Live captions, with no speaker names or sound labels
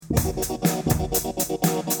Hello,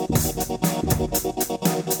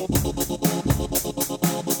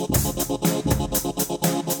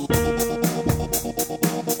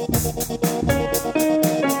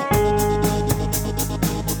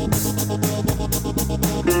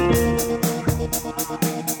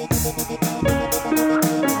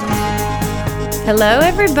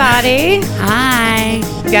 everybody. Hi.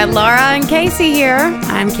 We got Laura and Casey here.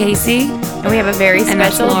 I'm Casey. And we have a very special... And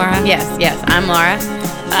that's Laura. Yes, I'm Laura.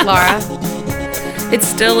 Laura. It's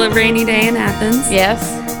still a rainy day in Athens. Yes.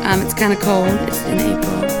 It's kind of cold. It's in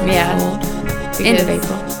April. Yeah. Cold. End of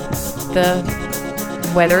April.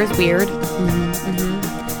 The weather is weird.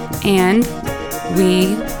 And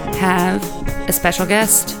we have a special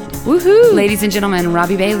guest. Woohoo! Ladies and gentlemen,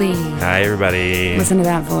 Robbie Bailey. Hi, everybody. Listen to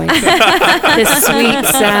that voice. The sweet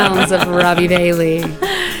sounds of Robbie Bailey.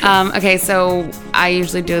 Okay, so I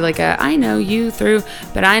usually do like I know you through,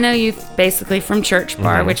 but I know you basically from Church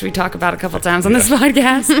Bar, which we talk about a couple times on this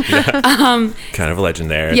podcast. Yeah. Kind of a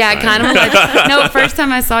legend there. Yeah, kind of a legend. No, first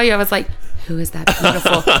time I saw you, I was like, who is that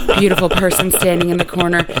beautiful, beautiful person standing in the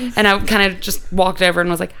corner? And I kind of just walked over and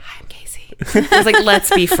was like, hi, I'm Casey. I was like, let's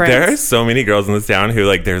be friends. There are so many girls in this town who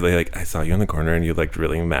they're like, I saw you in the corner and you looked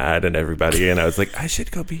really mad and everybody, and I was like, I should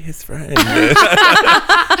go be his friend.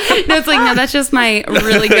 No, it's like, no, that's just my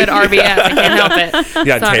really good RBS. I can't help it.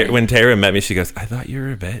 Yeah, when Tara met me, she goes, I thought you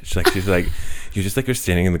were a bitch. Like, she's like, you just you're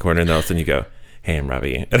standing in the corner and then all of a sudden you go, hey, I'm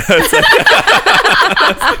Robbie. And I was like,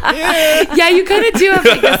 yeah, you kind of do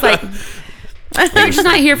have like this you're just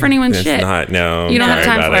not here for anyone's it's shit. Not, no. You don't have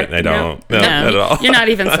time for it. I don't. No, no, not at all. You're not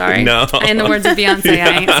even sorry. No. In the words of Beyonce,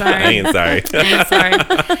 I ain't sorry. I ain't sorry. I ain't sorry.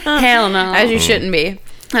 Hell no. As you shouldn't be.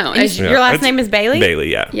 No, your last name is Bailey? Bailey,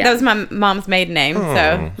 yeah. That was my mom's maiden name,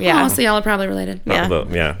 so yeah. Oh, so y'all are probably related. Yeah.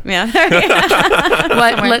 Yeah.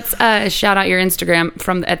 Let's shout out your Instagram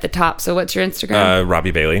from at the top. So what's your Instagram?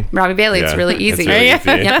 Robbie Bailey. Robbie Bailey. It's really easy. It's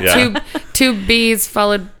really easy. Yep. Yeah. Two B's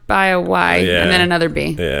followed by a Y and then another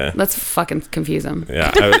B. Yeah. Let's fucking confuse them.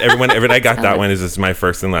 Yeah. Everyone I got that one is just my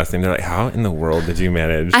first and last name. They're like, how in the world did you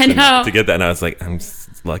manage to get that? And I was like, I'm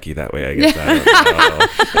lucky that way, I guess. I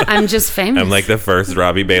don't know. I'm just famous. I'm like the first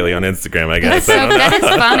Robbie Bailey on Instagram, I guess. That is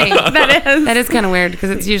funny. That is kind of weird because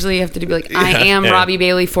it's usually you have to be like, I am Robbie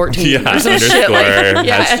Bailey 14 yeah, or some shit like that.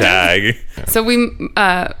 Yeah. Hashtag. So we,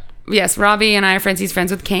 yes, Robbie and I are friends. He's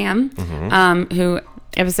friends with Cam, who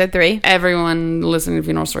episode 3. Everyone listening to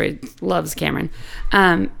Funeral Story loves Cameron,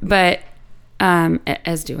 but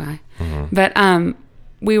as do I. But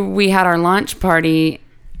we had our launch party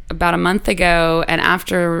about a month ago, and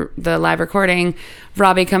after the live recording,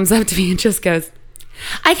 Robbie comes up to me and just goes,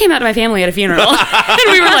 I came out to my family at a funeral.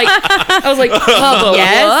 And we were like, I was like, Pablo,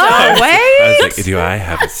 yes, wait. I was like, do I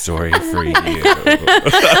have a story for you?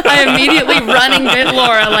 I immediately running with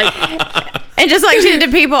Laura, and just like she did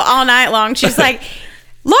to people all night long. She's like,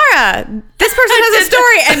 Laura, this person has a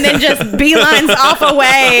story, and then just beelines off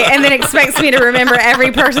away, and then expects me to remember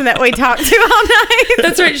every person that we talked to all night.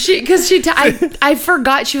 That's right. I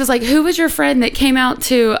forgot. She was like, "Who was your friend that came out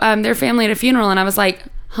to their family at a funeral?" And I was like,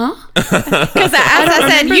 "Huh?" Because I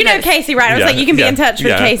said, "You know Casey, right?" I was like, "You can be in touch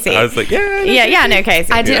with Casey." I was like, "Yeah, I know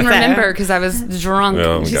Casey." I didn't remember because I was drunk.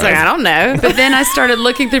 Oh, she's like, "I don't know." But then I started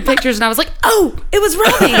looking through pictures, and I was like, "Oh, it was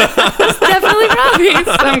Robbie. It was definitely Robbie."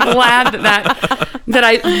 So I'm glad that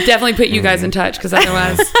I definitely put you guys in touch because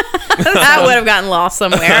otherwise I would have gotten lost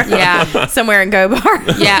somewhere. Yeah, somewhere in Go-Bar.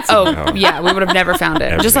 Yeah. Oh, yeah. We would have never found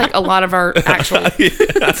it. Just like a lot of our actual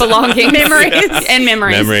belongings,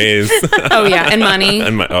 memories. Oh yeah, and money.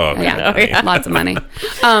 Yeah, lots of money.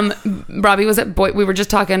 Robbie was at Boy. We were just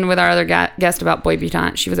talking with our other guest about Boy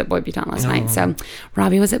Butant. She was at Boy Butant last night. So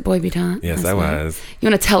Robbie was at Boy Butant. Yes, I was. You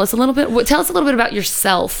want to tell us a little bit? Tell us a little bit about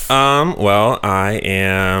yourself. Well, I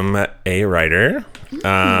am a writer.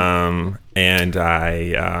 And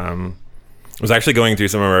I was actually going through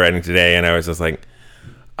some of my writing today, and I was just like,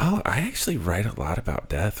 oh, I actually write a lot about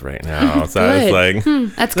death right now. So I was like,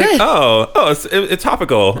 that's good. It's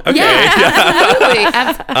topical. Okay. Yeah,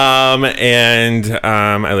 absolutely. And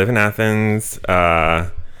I live in Athens.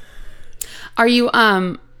 Are you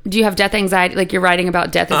do you have death anxiety? Like you're writing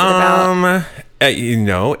about death? Is it about?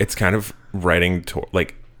 It's kind of writing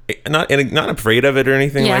not afraid of it or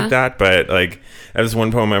anything like that, but like there's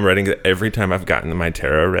one poem I'm writing that every time I've gotten my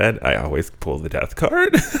tarot read, I always pull the death card.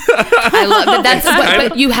 I love it.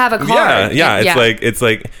 But you have a card. Yeah. It's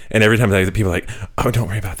like, and every time people are like, oh, don't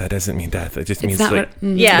worry about that. Doesn't mean death. It just means it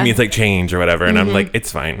means like change or whatever. And I'm like,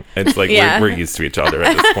 it's fine. It's like we're used to each other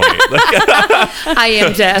at this point. I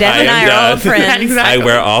am death. Death and I are old friends. Exactly. I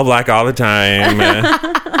wear all black all the time.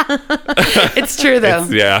 It's true though.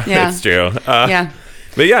 It's true. Yeah.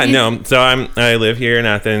 But yeah, no. So I live here in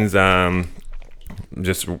Athens.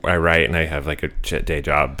 Just I write and I have like a shit day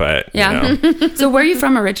job, but Yeah. you know. So where are you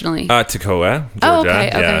from originally? Toccoa, Georgia. Oh,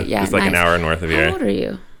 okay. Yeah, just like an nice. hour north of How here. old are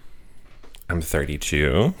you? I'm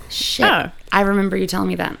 32. Shit. Oh. I remember you telling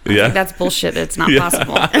me that. I Yeah. think that's bullshit. It's not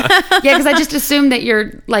possible. Yeah, because I just assumed that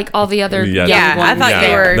you're like all the other Yeah. young Yeah, I ones. thought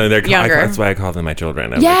you were No, younger. that's why I call them my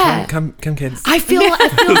children. I'm Yeah. like, come kids. I feel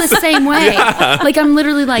the same way. Like I'm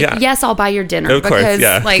literally like, Yeah. yes, I'll buy your dinner. Of course, because,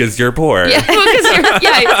 yeah, like, because you're poor. Yeah,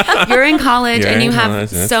 because you're in college You're and you in have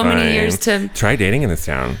college, and it's so many fine. years to. Try dating in this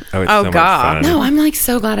town. Oh, it's Oh, so God. much fun. No, I'm like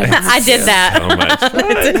so glad I didn't. I did that. So much.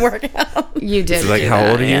 It didn't work out. You did. It's like, do how that,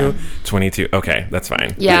 old are yeah. you? 22. Okay, that's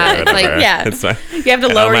fine. Yeah, it's like- Whatever. yeah. It's fine. You have to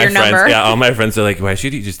And lower all my your friends, number. Yeah, all my friends are like, why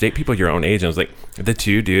should you just date people your own age? And I was like, the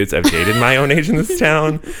two dudes I've dated my own age in this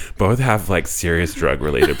town both have like serious drug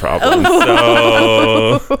related problems.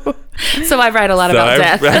 So I write a lot about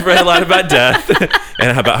death. I've read a lot about death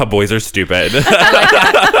and about how boys are stupid.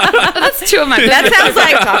 That's two of my That favorite sounds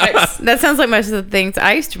like topics. that sounds like most of the things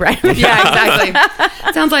I used to write. About. Yeah, exactly.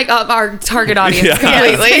 Sounds like our target audience Yeah.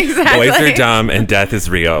 completely. Exactly. Boys are dumb and death is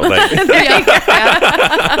real. Like, Yeah.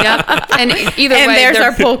 And either And way, there's they're-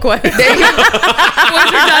 our pull quote. Boys are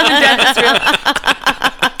done and death is real.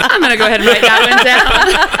 I'm gonna go ahead and write that one down.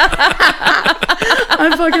 I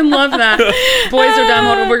fucking love that. Boys are dumb.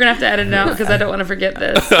 Hold on, we're gonna have to edit it out because I don't want to forget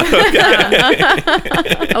this.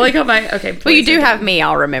 I like how Well, you do have me.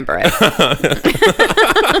 I'll remember it.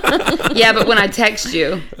 Yeah, but when I text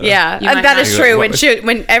you, Yeah, You might that not. is true. What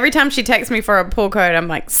When every time she texts me for a pull quote, I'm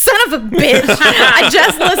like, son of a bitch! I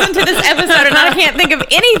just listened to this episode and I can't think of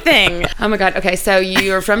anything. oh my god. Okay, so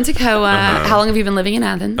you're from Toccoa. How long have you been living in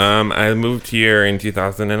Athens? I moved here in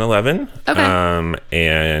 2011. Okay.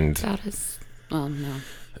 And About as well, no.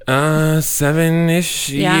 7-ish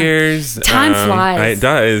Yeah. years. Time flies. It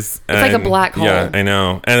does. It's like a black hole. Yeah, I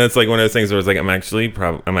know. And it's like one of those things where it's like I'm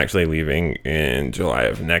actually leaving in July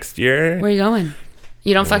of next year. Where are you going?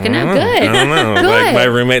 You don't fucking know. Good. I don't know. Good. Like my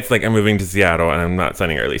roommate's like, I'm moving to Seattle and I'm not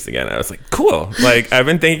signing our lease again. I was like, cool. Like I've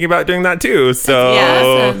been thinking about doing that too. So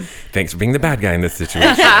awesome. thanks for being the bad guy in this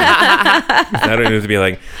situation. I don't need to be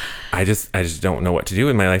like, I just don't know what to do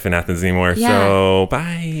with my life in Athens anymore. Yeah. So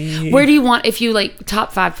bye. Where do you want, if you like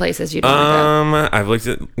top 5 places you'd want to I've looked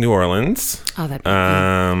at New Orleans. go? Oh, that'd be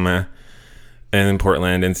And in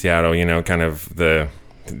Portland and Seattle, you know, kind of the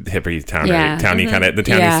hippie town, Yeah. towny kind of the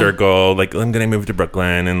towny Yeah. circle. Like I'm gonna move to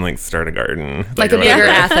Brooklyn and like start a garden, like a or bigger whatever.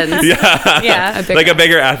 Athens. Yeah, Like a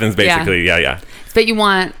bigger Athens, basically. Yeah. But you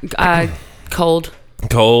want cold,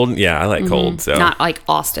 Cold. Yeah, I like cold. So not like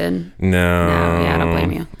Austin. no. No, yeah, I don't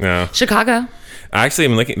blame you. No. Chicago. Actually,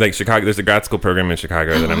 I'm looking like Chicago. There's a grad school program in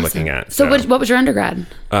Chicago that I'm looking at. So what was your undergrad?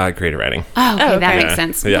 Creative writing. Oh, okay, that okay. makes Yeah.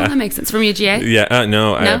 sense. Yeah. Well, that makes sense. From UGA? Yeah.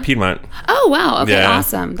 No. No? Piedmont. Oh, wow. Okay, Yeah.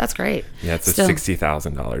 awesome. That's great. Yeah, it's Still. a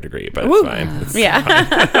 $60,000 degree, but it's fine. It's,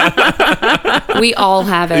 yeah. We all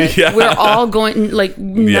have it. Yeah. We're all going, like,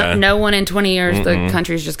 Yeah. no one in 20 years, the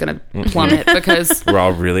country's just going to plummet because... We're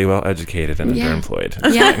all really well educated and Yeah.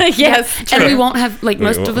 underemployed. Yeah. Yes, And we won't have, like,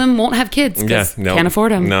 most won't. of them won't have kids Yeah, because no, can't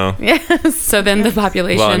afford them. No. So then the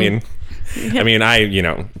population... Well, I mean,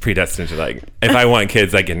 I predestined to like, if I want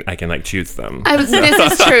kids, I can like choose them. this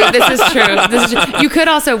is true. This is true. You could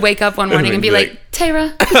also wake up one morning and be like,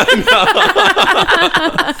 Tara,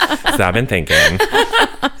 So I've been thinking.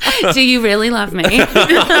 do you really love me?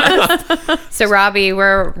 So, Robbie,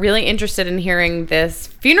 we're really interested in hearing this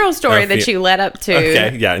funeral story that you led up to.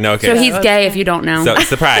 Okay. Yeah. No. Okay. So he's gay if you don't know. So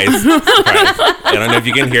surprise. I don't know if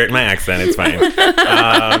you can hear it in my accent. It's fine.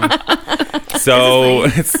 So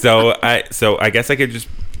I guess I could just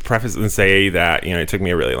preface and say that it took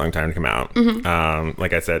me a really long time to come out.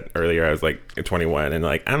 Like I said earlier, I was like 21 and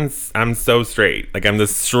like I'm so straight. Like I'm the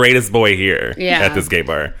straightest boy here at this gay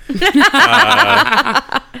bar.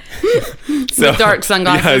 So With dark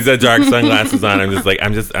sunglasses. Yeah, the dark sunglasses on.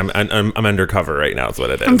 I'm undercover right now. Is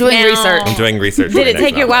what it is. I'm doing Now- research. I'm doing research. Did for it the take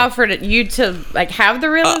next you a novel. while for you to like have the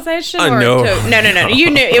realization? no. No. You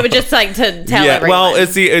knew it was just like to tell everyone. Well,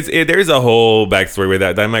 there's a whole backstory with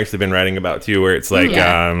that I've actually been writing about too, where it's like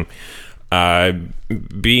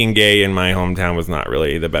being gay in my hometown was not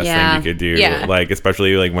really the best thing you could do. Yeah. Like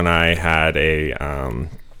especially like when I had in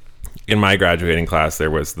my graduating class,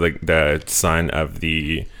 there was the son of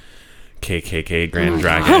the KKK Grand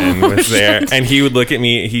Dragon was there, and he would look at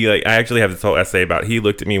me. I actually have this whole essay about. He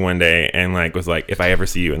looked at me one day and was like, "If I ever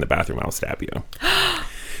see you in the bathroom, I'll stab you."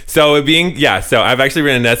 So I've actually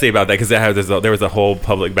written an essay about that because there was a whole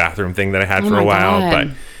public bathroom thing that I had for my a while, God.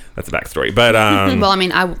 but that's a backstory. But Well, I mean,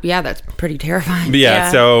 that's pretty terrifying. but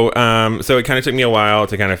yeah, so it kind of took me a while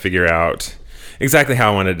to kind of figure out. exactly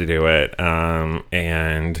how I wanted to do it.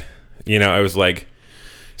 And, you know, I was like,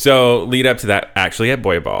 so lead up to that, actually at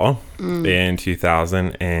Boy Ball in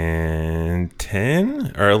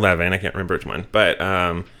 2010 or 11, I can't remember which one, but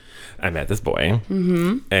I met this boy,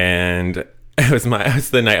 and it was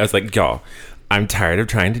the night I was like, y'all, I'm tired of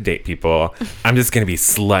trying to date people. I'm just gonna be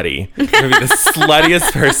slutty. I'm gonna be the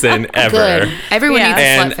sluttiest person ever. Good. Everyone needs a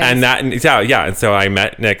slut face. And so I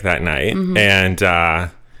met Nick that night, and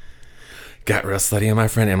got real slutty on my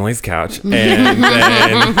friend Emily's couch, and then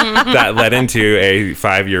that led into a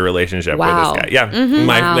 5-year relationship with this guy.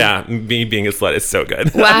 Yeah, me being a slut is so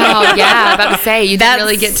good. Wow, yeah, about to say you didn't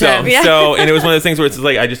really get to. So, and it was one of those things where it's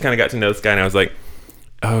like I just kind of got to know this guy, and I was like,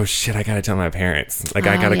 oh shit, I gotta tell my parents, like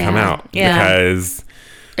I gotta come out because.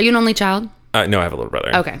 Are you an only child? No, I have a little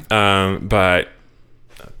brother. Okay.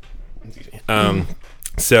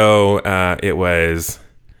 So it was.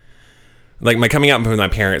 Like my coming out with my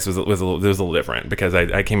parents was a little different because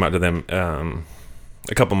I came out to them a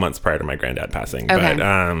couple months prior to my granddad passing. Okay.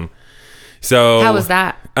 But so how was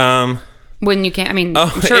that? When you came, I mean,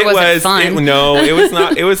 I'm sure it wasn't fun. No, it was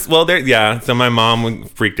not. It was well there. Yeah. So my mom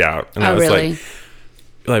freaked out, and I was really?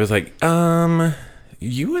 I was like,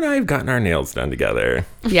 you and I have gotten our nails done together.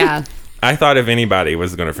 Yeah. I thought if anybody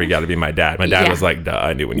was going to freak out, it'd be my dad. My dad was like, duh,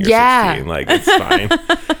 I knew when you were 16. Like, it's fine.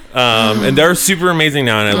 And they're super amazing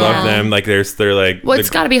now, and I love them. Like, they're like... Well,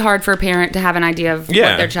 it's got to be hard for a parent to have an idea of what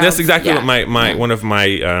their child... That's exactly what my one of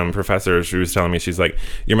my professors, she was telling me. She's like,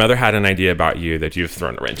 your mother had an idea about you that you've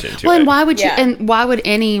thrown a wrench into. Well, and why would you... And why would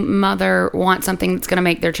any mother want something that's going to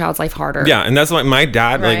make their child's life harder? Yeah, and that's why my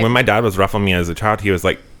dad... Like, when my dad was rough on me as a child, he was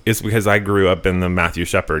like... It's because I grew up in the Matthew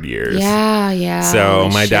Shepard years. Yeah. So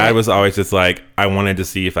my dad was always just like, I wanted to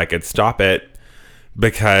see if I could stop it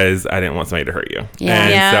because I didn't want somebody to hurt you. Yeah.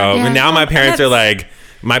 And so now my parents are like,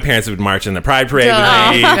 my parents would march in the Pride Parade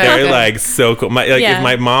with me. They're like so cool. If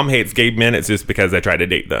my mom hates gay men, it's just because I try to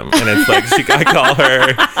date them. And it's like I call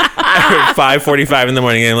her at 5:45 in the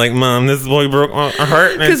morning and I'm like, Mom, this boy broke my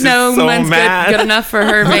heart. Because no one's good enough for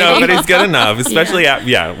her, maybe. Nobody's good enough, especially That's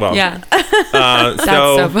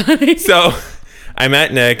so funny. So I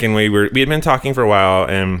met Nick and we had been talking for a while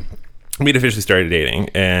and we'd officially started dating.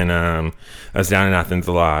 And I was down in Athens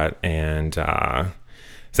a lot and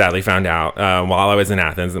sadly found out while I was in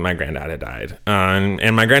Athens that my granddad had died.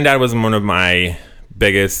 And my granddad was one of my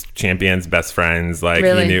biggest champions, best friends. Like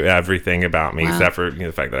he knew everything about me except for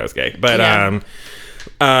the fact that I was gay. But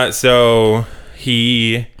so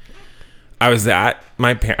I was at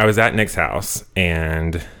Nick's house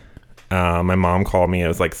and my mom called me. It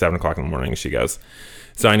was like 7:00 in the morning. She goes,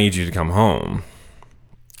 so I need you to come home.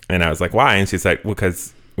 And I was like, why? And she's like, well,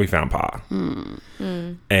 because we found Pa.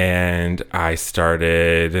 And I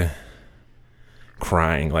started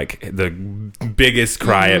crying, like the biggest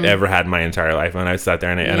cry I've ever had in my entire life. And I sat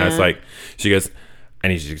there and I was like, she goes, I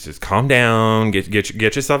need you to just calm down,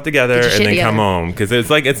 get yourself together, and then come home because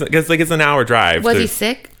it's an hour drive. Was he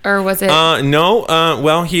sick or was it? No.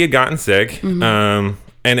 Well, he had gotten sick.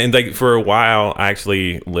 And like for a while, I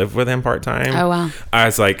actually lived with him part time. Oh wow!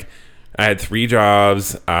 I had 3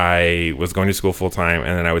 jobs. I was going to school full time,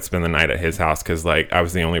 and then I would spend the night at his house because, like, I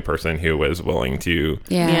was the only person who was willing to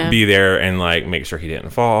be there and like make sure he didn't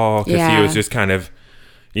fall because he was just kind of,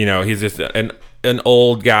 he's just an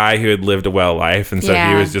old guy who had lived a well life, and so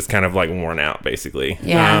he was just kind of like worn out, basically.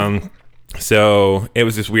 So it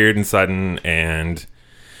was just weird and sudden, and.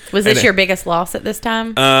 Was this your biggest loss at this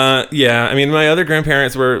time? Yeah. I mean, my other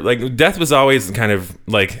grandparents were like, death was always kind of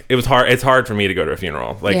like, it was hard. It's hard for me to go to a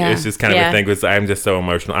funeral. Like, it's just kind of a thing because I'm just so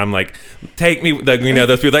emotional. I'm like, take me, like,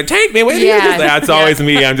 those people like, take me. That's always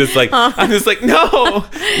me. I'm just like, no.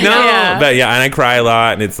 But and I cry a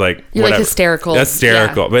lot and it's like, you're like hysterical. That's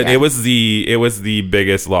hysterical. But it was the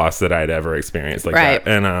biggest loss that I'd ever experienced like that.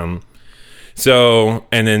 And, so,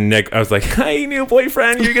 and then Nick, I was like, hi, new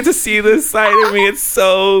boyfriend, you get to see this side of me. It's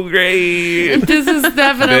so great. This is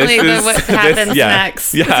definitely what happens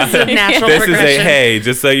next. Yeah. This is a natural progression. Hey,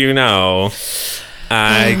 just so you know,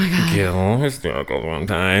 I get a little hysterical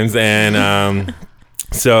sometimes. And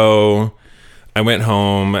so I went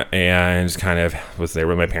home and just kind of was there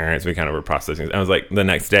with my parents. We kind of were processing. I was like, the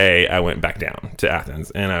next day, I went back down to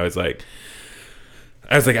Athens and I was like,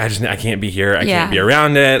 I can't be here. I can't be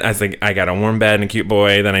around it. I was like, I got a warm bed and a cute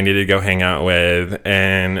boy that I needed to go hang out with.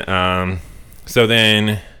 And so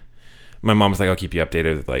then my mom was like, I'll keep you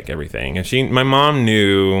updated with like everything. And my mom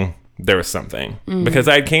knew there was something because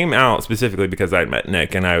I came out specifically because I'd met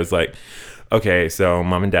Nick and I was like, okay, so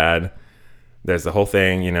mom and dad, there's the whole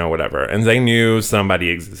thing, whatever. And they knew somebody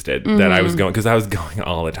existed that I was going, because I was going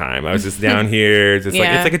all the time. I was just down here, just like,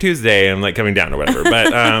 it's like a Tuesday. I'm like coming down or whatever.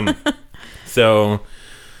 But, So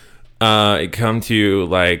it come to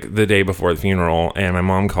like the day before the funeral, and my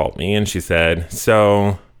mom called me and she said,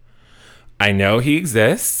 so I know he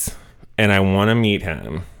exists and I want to meet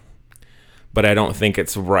him, but I don't think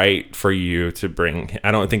it's right for you to bring.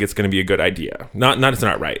 I don't think it's going to be a good idea. Not it's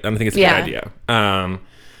not right. I don't think it's a good idea. And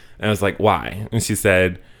I was like, why? And she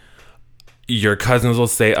said, your cousins will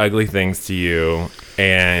say ugly things to you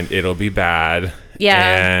and it'll be bad.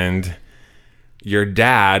 Yeah. And your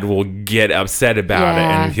dad will get upset about it,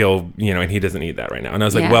 and he'll, and he doesn't need that right now. And I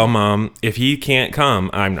was like, well, Mom, if he can't come,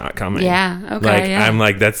 I'm not coming. Yeah. Okay. Like, I'm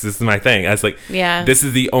like, this is my thing. I was like, this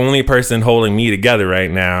is the only person holding me together right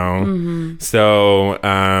now. Mm-hmm.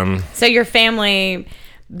 So your family,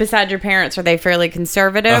 besides your parents, are they fairly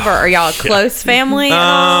conservative, or are y'all a close family?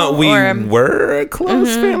 We were a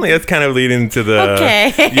close family. That's kind of leading to the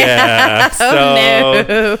yeah.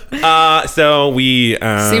 So we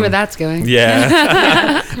see where that's going.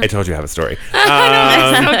 Yeah, I told you I have a story.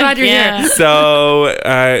 I'm so glad you're here. So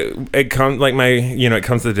it comes like it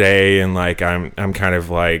comes to the day, and like I'm kind of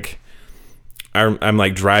like. I'm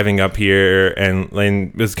like driving up here and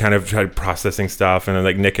was kind of processing stuff, and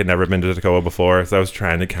like Nick had never been to Toccoa before, so I was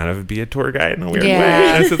trying to kind of be a tour guide in a weird way.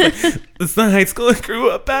 And it's just like, it's the high school I grew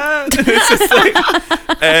up at. It's just like,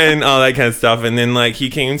 and all that kind of stuff. And then like he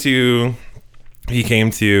came to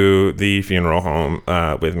the funeral home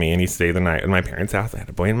with me, and he stayed the night at my parents' house. I had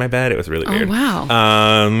a boy in my bed. It was really weird. Oh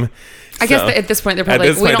wow. I guess at this point they're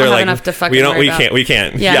probably like, we don't have enough to fucking worry about. We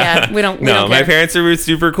can't. Yeah. We don't No, my parents are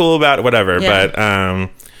super cool about it, whatever. Yeah.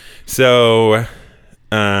 But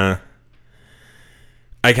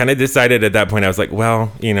I kind of decided at that point, I was like,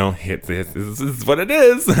 well, this is what it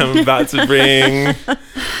is. I'm about to bring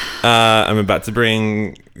a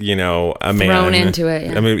man thrown into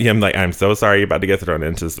it. Yeah. I mean, I'm like, I'm so sorry you're about to get thrown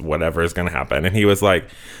into whatever is going to happen. And he was like,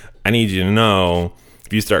 I need you to know,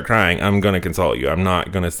 if you start crying, I'm going to console you. I'm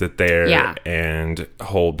not going to sit there and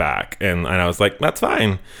hold back. And I was like, that's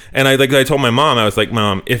fine. And I told my mom, I was like,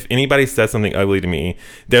 Mom, if anybody says something ugly to me,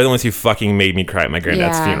 they're the ones who fucking made me cry at my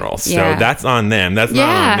granddad's funeral. So that's on them. That's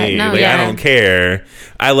not on me. No, I don't care.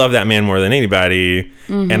 I love that man more than anybody.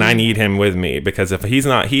 Mm-hmm. And I need him with me, because if he's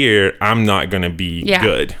not here, I'm not going to be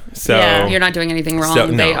good. So you're not doing anything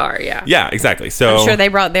wrong. They are. Yeah, exactly. So I'm sure they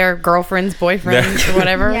brought their girlfriends, boyfriends, or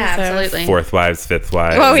whatever. Absolutely. Fourth wives, fifth wives.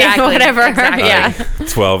 Well, whatever. Exactly. Yeah.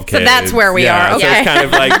 12 kids. So that's where we are. Okay. So it's kind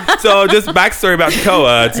of like, so just backstory about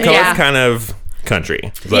Toccoa. Toccoa's kind of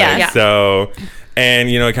country. So,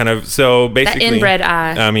 and kind of, so basically. The inbred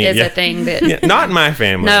eye is a thing that. Not in my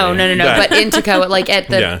family. No. But in Toccoa, like at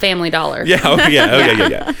the Family Dollar.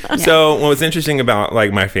 Yeah. So what was interesting about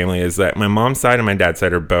like my family is that my mom's side and my dad's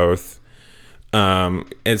side are both.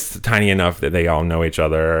 It's tiny enough that they all know each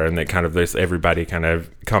other, and that kind of everybody kind of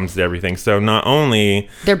comes to everything. So not only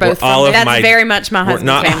they're both that's very much my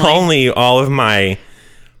husband's family. Not only all of my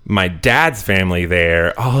dad's family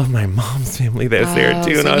there, all of my mom's family there's there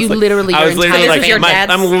too. And so I was you like, literally, I was literally like, your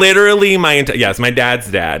dad's? I'm literally yes, my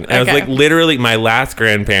dad's dad. And I was like literally my last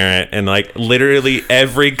grandparent, and like literally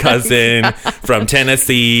every cousin from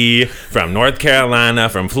Tennessee, from North Carolina,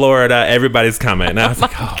 from Florida, everybody's coming. And I was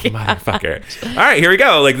like, motherfucker. All right, here we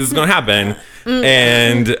go. Like, this is going to happen. Mm-hmm.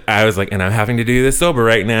 And I was like, and I'm having to do this sober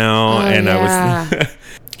right now. I was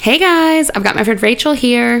Hey guys, I've got my friend Rachel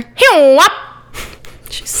here.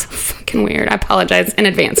 She's so fucking weird. I apologize in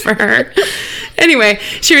advance for her. Anyway,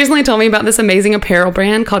 she recently told me about this amazing apparel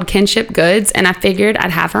brand called Kinship Goods, and I figured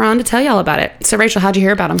I'd have her on to tell y'all about it. So, Rachel, how'd you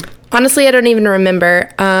hear about them? Honestly, I don't even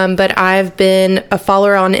remember, but I've been a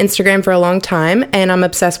follower on Instagram for a long time, and I'm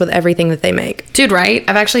obsessed with everything that they make. Dude, right?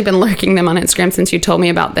 I've actually been lurking them on Instagram since you told me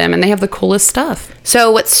about them, and they have the coolest stuff.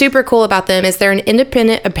 So what's super cool about them is they're an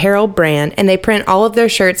independent apparel brand, and they print all of their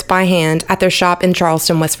shirts by hand at their shop in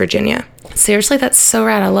Charleston, West Virginia. Seriously, that's so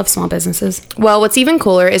rad. I love small businesses. Well, what's even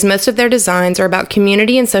cooler is most of their designs are about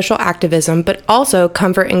community and social activism, but also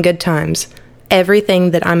comfort and good times.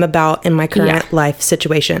 Everything that I'm about in my current life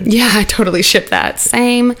situation. Yeah, I totally ship that.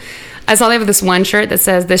 Same. I saw they have this one shirt that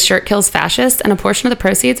says, "This shirt kills fascists," and a portion of the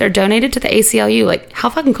proceeds are donated to the ACLU. Like, how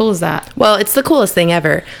fucking cool is that? Well, it's the coolest thing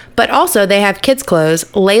ever. But also, they have kids' clothes.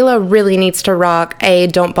 Layla really needs to rock a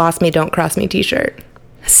 "Don't Boss Me, Don't Cross Me" t-shirt.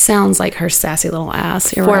 Sounds like her sassy little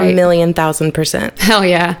ass. You're 4,000,000%. Hell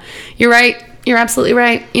yeah. You're right. You're absolutely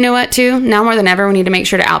right. You know what, too? Now more than ever, we need to make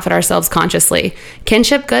sure to outfit ourselves consciously.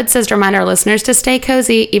 Kinship Goods says to remind our listeners to stay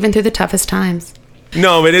cozy even through the toughest times.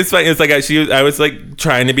 No, but it's funny. It's like I was like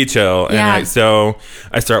trying to be chill, and so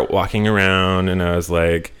I start walking around, and I was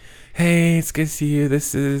like, "Hey, it's good to see you.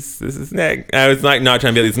 This is Nick." I was like not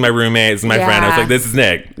trying to be. This is my roommate. This is my friend. I was like, "This is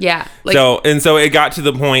Nick." Yeah. So it got to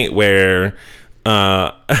the point where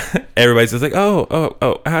everybody's just like,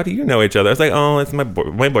 oh, how do you know each other? I was like, oh, it's my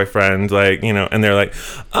boyfriend, like, you know, and they're like,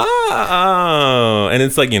 oh, and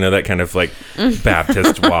it's like, you know, that kind of like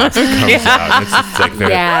Baptist wasp comes out. And it's just like,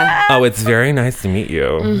 oh, it's very nice to meet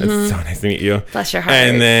you. It's so nice to meet you. Bless your heart.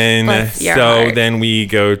 And then heart. then we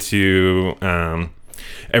go to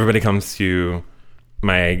everybody comes to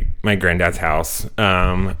my granddad's house,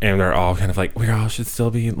 and they're all kind of like, we all should still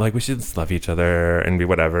be like, we should love each other and be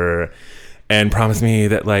whatever. And promise me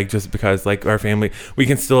that, like, just because, like, our family, we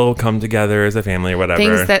can still come together as a family or whatever.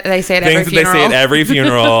 Things that they say at every funeral. Things that they say at every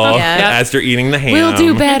funeral as they're eating the ham. We'll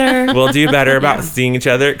do better. We'll do better about seeing each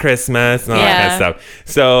other at Christmas and all that kind of stuff.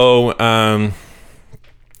 So,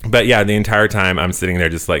 but yeah, the entire time I'm sitting there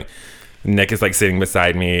just, like, Nick is, like, sitting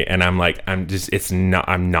beside me, and I'm like, I'm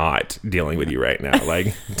not dealing with you right now.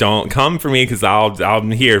 Like, don't come for me, because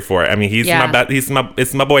I'm here for it. I mean,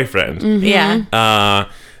 it's my boyfriend. Mm-hmm. Yeah.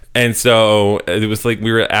 And so it was like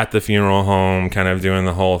we were at the funeral home kind of doing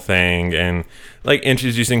the whole thing and like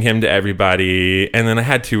introducing him to everybody. And then I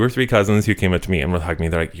had 2 or 3 cousins who came up to me and would hug me.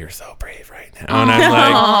 They're like, you're so brave right now. And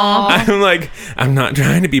I'm like, I'm not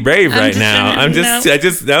trying to be brave right now. I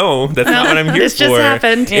just know that's not what I'm here for. Just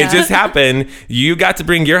happened. It just happened. You got to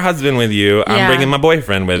bring your husband with you. I'm bringing my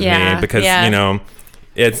boyfriend with me because, you know,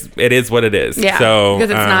 it is what it is. Yeah. So, because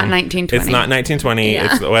it's not 1920. It's not 1920.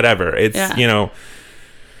 Yeah. It's whatever. It's, you know,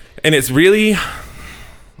 and it's really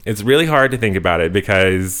hard to think about it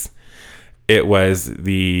because it was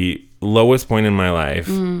the lowest point in my life.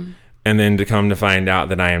 And then to come to find out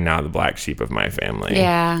that I am now the black sheep of my family.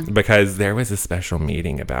 Yeah. Because there was a special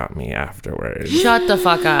meeting about me afterwards. Shut the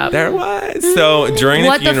fuck up. There was. So during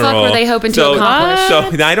the funeral. What the fuck were they hoping to accomplish?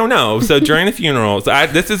 So I don't know. So during the funeral, so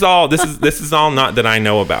this is all not that I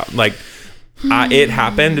know about. Like, it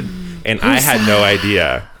happened. And I had no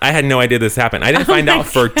idea. I had no idea this happened. I didn't find out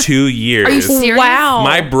for 2 years. Are you serious? Wow.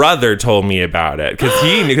 My brother told me about it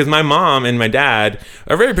because my mom and my dad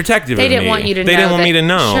are very protective of me. They didn't want you to know. They didn't want me to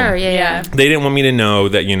know. Sure, yeah. They didn't want me to know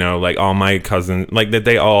that, you know, like all my cousins, like that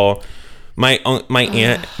they all. My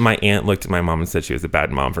aunt looked at my mom and said she was a bad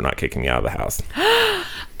mom for not kicking me out of the house.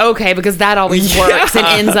 Okay, because that always works and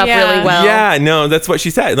ends up really well. Yeah, no, that's what she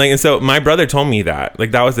said. Like, and so my brother told me that. Like,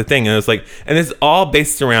 that was the thing. And it was like, and it's all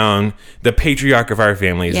based around the patriarch of our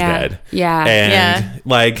family is dead. Yeah. And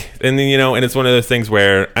like, and then, you know, and it's one of those things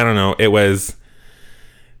where, I don't know, it was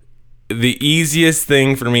the easiest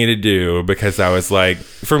thing for me to do because I was like,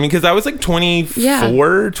 because I was like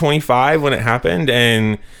 24, 25 when it happened.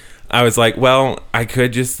 And I was like, well, I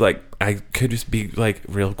could just be like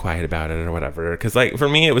real quiet about it or whatever. Because like for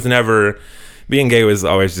me, it was never, being gay was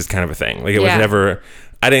always just kind of a thing. Like it was never,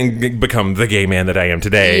 I didn't become the gay man that I am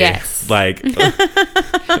today. Yes. Like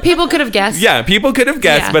people could have guessed. Yeah, people could have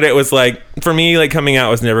guessed, but it was like, for me, like coming out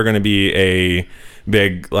was never going to be a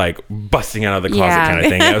big like busting out of the closet kind of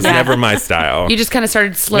thing. It was never my style. You just kind of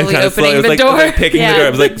started slowly opening the like, door. Like picking the door. I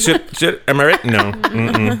was like, shit, am I right? No,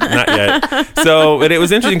 not yet. So, but it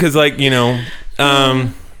was interesting because like, you know,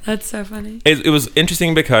 that's so funny. It was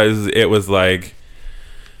interesting because it was like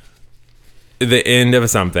the end of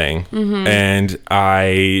something, and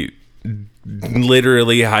I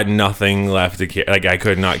literally had nothing left to care. Like I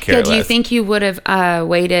could not care less. Do you think you would have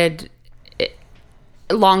waited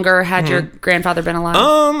longer had your grandfather been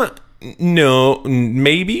alive? No,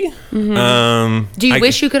 maybe. Do you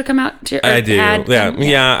wish you could have come out to I do.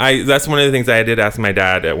 Yeah. That's one of the things I did ask my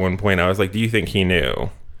dad at one point. I was like, do you think he knew?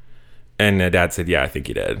 And Dad said, yeah, I think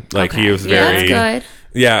he did. Like he was very that's good.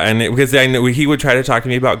 Yeah, and because I know he would try to talk to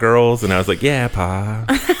me about girls, and I was like, yeah, Pa.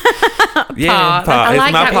 Yeah, Pa. I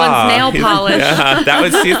like that Pa. one's nail polish. Yeah,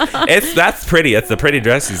 that's pretty. It's the pretty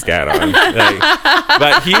dress he's got on. Like,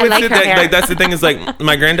 but he would sit there, like that's the thing is like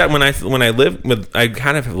my granddad when I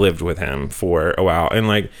kind of lived with him for a while, and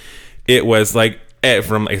like it was like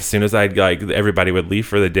from as soon as I'd like everybody would leave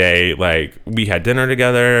for the day, like we had dinner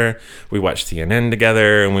together, we watched CNN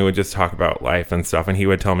together, and we would just talk about life and stuff, and he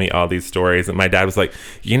would tell me all these stories, and my dad was like,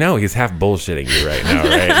 you know, he's half bullshitting you right now,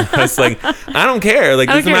 right? I was like, I don't care, like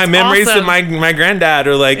these are my memories of my granddad,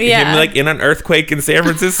 or like him like in an earthquake in San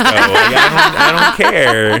Francisco. Like, I don't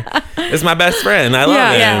care. It's my best friend. I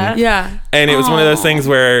love him. Yeah. And it was one of those things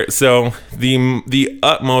where, so the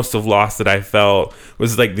utmost of loss that I felt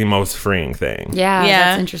was like the most freeing thing. Yeah,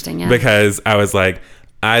 that's interesting. Yeah, because I was like,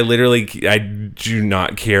 I do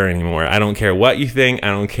not care anymore. I don't care what you think. I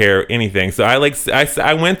don't care anything. So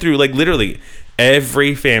I went through like literally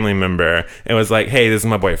every family member and was like, hey, this is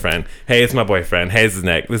my boyfriend. Hey, it's my boyfriend. Hey, this is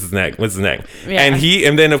Nick. This is Nick. This is Nick. Yeah.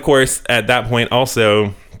 And then of course at that point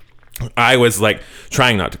also, I was like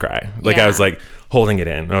trying not to cry. Like I was like holding it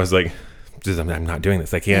in. I was like, I'm not doing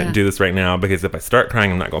this. I can't do this right now because if I start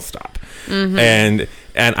crying, I'm not going to stop. And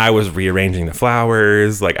I was rearranging the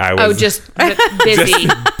flowers. Like I was just busy.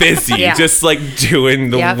 just busy, Yeah. just like doing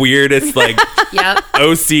the weirdest, like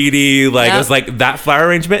OCD. Like I was like, that flower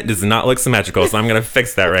arrangement does not look symmetrical, so I'm going to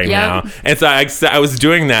fix that right now. And so I was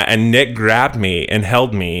doing that, and Nick grabbed me and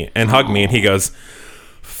held me and hugged me, and he goes,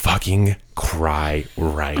 "Fucking cry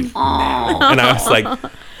right now." And I was like,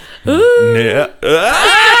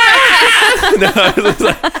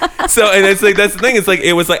 so, and it's like, that's the thing. It's like,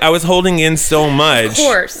 it was like I was holding in so much. Of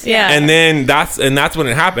course. Yeah. And then that's when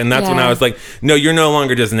it happened. That's when I was like, no, you're no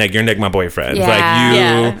longer just Nick. You're Nick, my boyfriend. Yeah.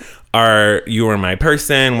 Like you are my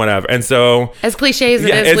person, whatever. And so, as cliche as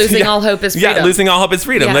it is, losing all hope is freedom. Yeah, losing all hope is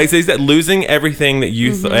freedom. Yeah. Like they said, losing everything that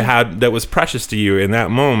you had that was precious to you in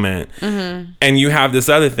that moment, and you have this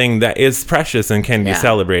other thing that is precious and can be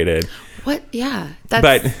celebrated. What? Yeah.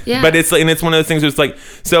 But it's like, and it's one of those things where it's like,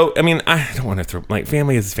 so, I mean, I don't want to throw, like,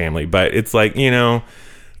 family is family, but it's like, you know,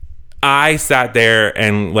 I sat there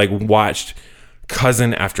and like watched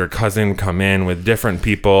cousin after cousin come in with different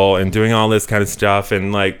people and doing all this kind of stuff,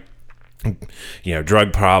 and like, you know,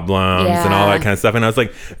 drug problems and all that kind of stuff. And I was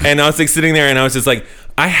like sitting there, and I was just like,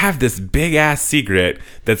 I have this big ass secret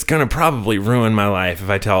that's gonna probably ruin my life if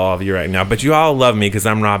I tell all of you right now, but you all love me because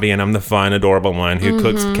I'm Robbie and I'm the fun, adorable one who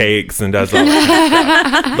cooks cakes and does all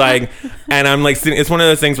that stuff. Like, and I'm like sitting, it's one of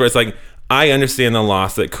those things where it's like, I understand the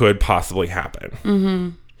loss that could possibly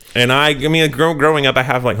happen. And I mean, growing up, I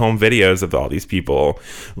have like home videos of all these people,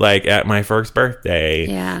 like at my first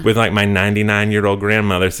birthday, with like my 99-year-old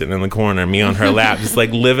grandmother sitting in the corner, me on her lap, just like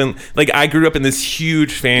living. Like I grew up in this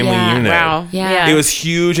huge family unit. Wow. Yeah. It was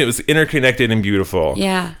huge. It was interconnected and beautiful.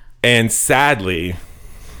 Yeah. And sadly,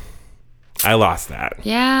 I lost that.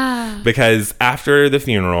 Yeah. Because after the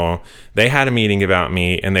funeral, they had a meeting about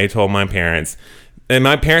me, and they told my parents. And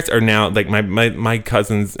my parents are now, like, my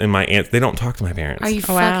cousins and my aunts, they don't talk to my parents. Are you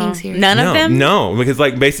fucking serious? None of them? No, because,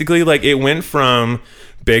 like, basically, like, it went from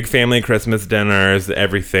big family Christmas dinners,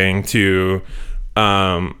 everything, to,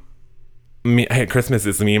 Christmas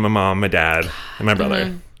is me and my mom, my dad, and my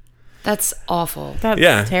brother. That's awful. That's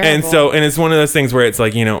terrible. And so, and it's one of those things where it's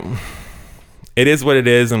like, you know, it is what it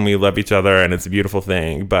is, and we love each other, and it's a beautiful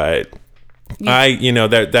thing, but...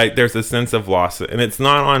 that there's a sense of loss, and it's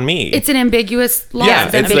not on me. It's an ambiguous loss. Yeah,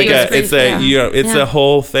 it's a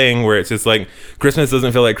whole thing where it's just like Christmas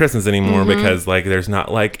doesn't feel like Christmas anymore because like there's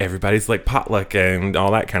not like everybody's like potluck and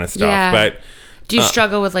all that kind of stuff. Yeah. But do you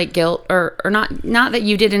struggle with like guilt or not that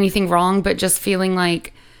you did anything wrong, but just feeling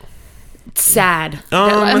like sad?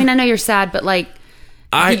 I mean, I know you're sad, but like.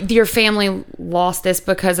 Your family lost this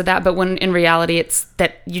because of that, but when in reality it's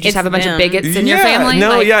that you just have a bunch of bigots in your family.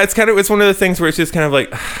 No, it's one of the things where it's just kind of like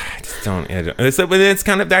I just don't. It's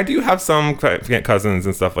kind of, I do have some cousins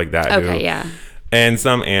and stuff like that. Okay, and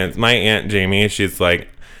some aunts. My aunt Jamie, she's like,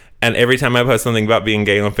 and every time I post something about being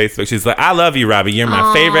gay on Facebook, she's like, "I love you, Robbie. You're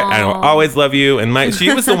my favorite. I will always love you." And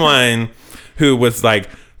she was the one who was like.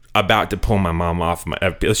 About to pull my mom off my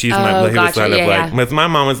she's my my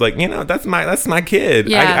mom was like, you know, that's my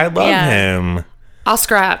kid. I love him. I'll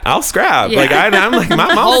scrap. Yeah. Like I'm like, my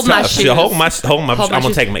mom's hold tough. My shoes. She'll hold my I'm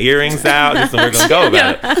gonna take my earrings out, and we're gonna go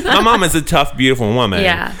about it. My mom is a tough, beautiful woman.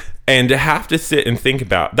 Yeah. And to have to sit and think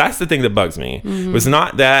about, that's the thing that bugs me. Was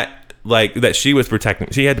not that like that she was protecting,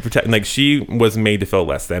 she had to protect, like she was made to feel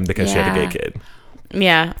less than because she had a gay kid.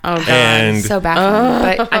 Yeah. Oh god. And so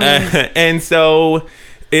bad. But I mean, and so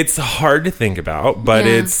it's hard to think about, but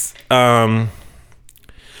it's I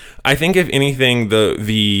think if anything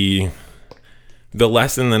the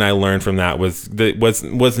lesson that I learned from that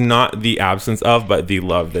was not the absence of, but the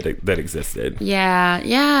love that existed.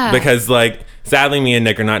 Yeah. Because like sadly me and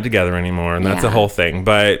Nick are not together anymore, and that's a whole thing.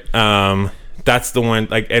 But that's the one,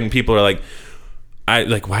 like, and people are like,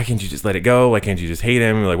 why can't you just let it go? Why can't you just hate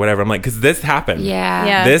him? Like, whatever. I'm like, because this happened.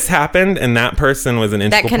 Yeah. This happened, and that person was an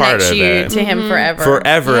integral part of it. That connects you to him forever.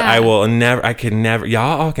 Forever. Yeah. I could never.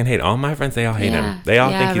 Y'all all can hate. All my friends, they all hate him. They all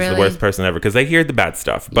think he's the worst person ever because they hear the bad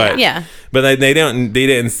stuff. But but they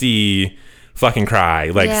didn't see fucking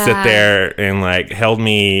cry, like sit there and like held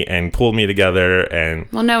me and pulled me together. And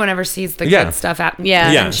well, no one ever sees the good stuff happen.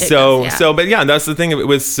 So but that's the thing. It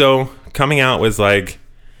was so coming out was like.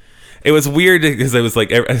 It was weird because I was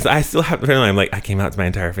like, I still have the feeling I'm like, I came out to my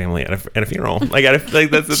entire family at a funeral. Like, like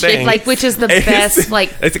that's the thing. Like, which is the best like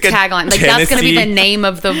tagline. Like that's going to be the name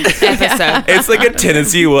of the episode. It's like a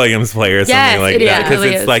Tennessee Williams play or something like that. Because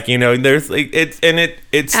really it's like, you know, there's like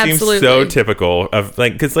it seems so typical of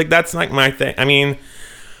like, because like that's like my thing. I mean,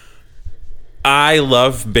 I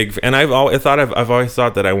love big, and I've always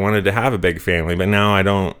thought that I wanted to have a big family, but now I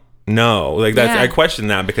don't know. Like that's Yeah. I question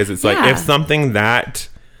that because it's like Yeah. if something that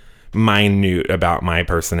minute about my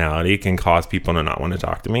personality can cause people to not want to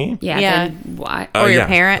talk to me. Yeah. Yeah. Then why? Or your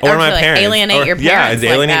parent- or to, like, alienate your Yeah, parents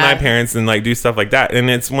it's alienate like my that. parents and like do stuff like that. And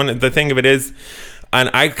it's the thing of it is, and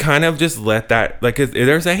I kind of just let that, like,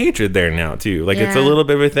 there's a hatred there now too. Like it's a Yeah. little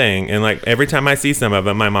bit of a thing. And like every time I see some of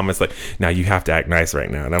them, my mom is like, "Now you have to act nice right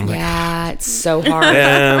now." And I'm like, Yeah, it's so hard.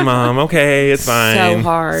 "Yeah, mom, okay, it's fine." So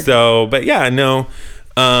hard. So, but yeah, no.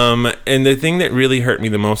 And the thing that really hurt me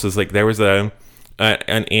the most was like there was an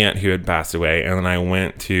aunt who had passed away, and then I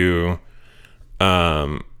went to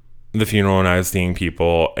the funeral and I was seeing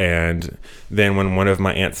people, and then when one of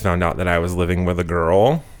my aunts found out that I was living with a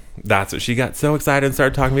girl, that's what she got so excited and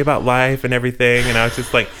started talking to me about life and everything. And I was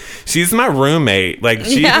just like, she's my roommate. Like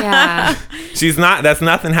Yeah. she's not, that's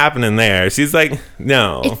nothing happening there. She's like,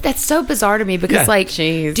 no. That's so bizarre to me because, Yeah. like,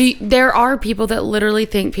 Jeez. there are people that literally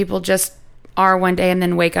think people just are one day and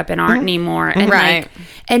then wake up and aren't anymore. And Right.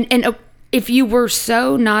 Like, and if you were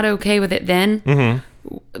so not okay with it then,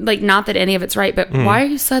 like, not that any of it's right, but why are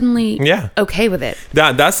you suddenly Yeah. okay with it?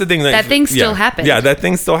 That's the thing That thing still happened. Yeah, that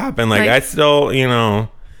thing still happened. Like, Like- I still,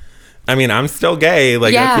 I mean, I'm still gay.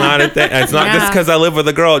 Like, Yeah. it's not a thing. It's not just Yeah. because I live with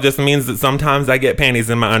a girl. It just means that sometimes I get panties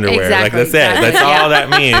in my underwear. Like, Exactly, that's it. exactly. That's Yeah. all that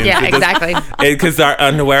means. Yeah, It just- exactly. Because our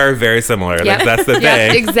underwear are very similar. Like, Yep. that's the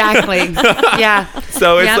Yep, thing. exactly. Yeah.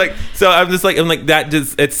 So it's Yep. like, so I'm like, that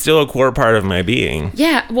just, it's still a core part of my being.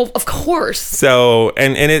 Yeah. Well, of course. So,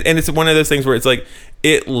 and it's one of those things where it's like,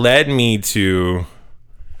 it led me to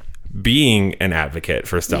being an advocate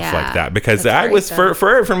for stuff Yeah. like that, because That's I great, was though.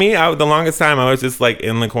 for me, the longest time I was just like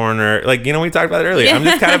in the corner, like, we talked about it earlier. I'm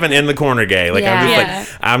just kind of an in the corner gay. Like, I'm just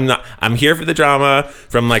Yeah. like, I'm here for the drama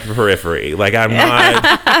from like the periphery. Like, I'm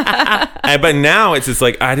not, but now it's just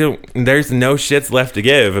like, there's no shits left to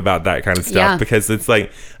give about that kind of stuff, Yeah. because it's like,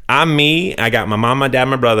 I'm me. I got my mom, my dad,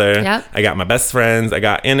 my brother. Yep. I got my best friends.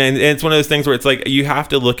 And it's one of those things where it's like, you have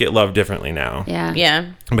to look at love differently now. Yeah. Yeah.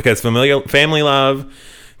 Because family love,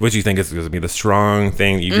 which you think is going to be the strong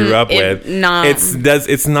thing that you grew up with,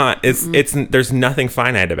 it's not. There's nothing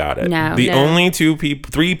finite about it. No. The No. only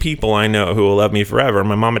three people I know who will love me forever: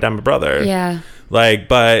 my mom, my dad, my brother. Yeah. Like,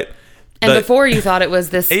 but. And before you thought it was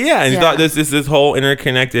this. Yeah, and you thought this whole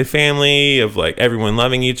interconnected family of like everyone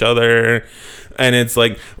loving each other, and it's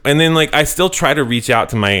like, and then like I still try to reach out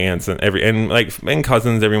to my aunts and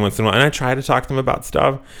cousins every once in a while, and I try to talk to them about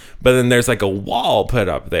stuff, but then there's like a wall put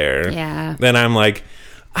up there. Yeah. Then I'm like,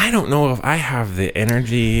 I don't know if I have the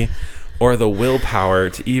energy or the willpower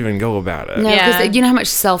to even go about it. No, Yeah. because you know how much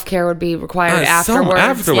self-care would be required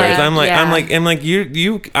afterwards. Yeah. I'm like,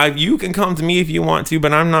 Yeah. you can come to me if you want to,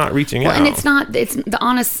 but I'm not reaching out. And it's the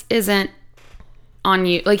honest isn't on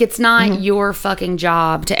you. Like, it's not your fucking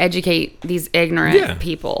job to educate these ignorant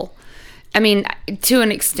people. I mean, to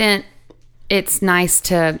an extent, it's nice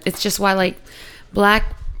to, it's just why, like, black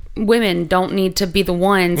women don't need to be the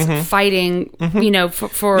ones fighting,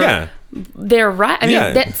 for their right. I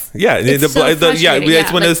mean, that's it's so frustrating.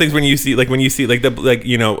 It's one of those things when you see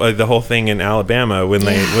the whole thing in Alabama when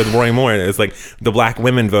with Roy Moore, it's like the black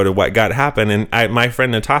women voted what got happened, and my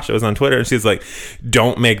friend Natasha was on Twitter and she's like,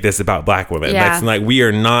 don't make this about black women. Yeah. That's like, we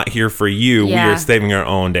are not here for you. Yeah. We are saving our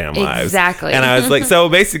own damn lives. Exactly. And I was like, so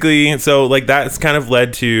basically, that's kind of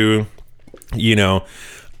led to,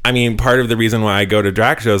 I mean, part of the reason why I go to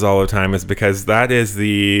drag shows all the time is because that is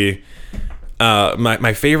the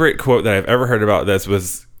my favorite quote that I've ever heard about this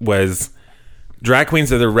was drag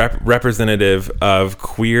queens are the representative of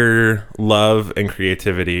queer love and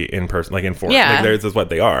creativity in person, like in form. Yeah. Like, this is what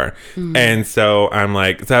they are. And so I'm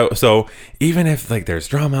like, so even if like there's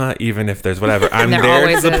drama, even if there's whatever, I'm There there to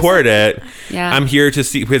always is. support it. Yeah. I'm here to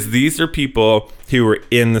see, because these are people who are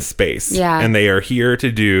in the space. Yeah. And they are here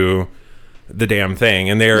to do the damn thing,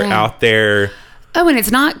 and they are out there. Oh, and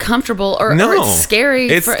it's not comfortable or it's scary.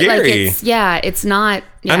 It's scary. Like, it's not.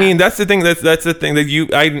 Yeah. I mean, that's the thing. That's the thing that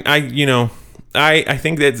I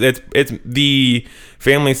think that it's the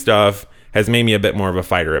family stuff has made me a bit more of a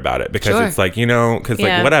fighter about it, because Sure. it's like, because like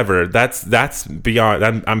Yeah. whatever, that's beyond.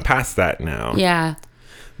 I'm past that now. Yeah.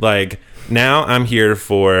 Like, now I'm here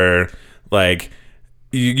for, like,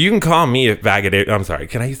 you can call me a faggot. I'm sorry.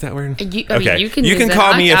 Can I use that word? You can You use can it.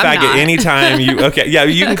 call me a I'm faggot not. anytime. You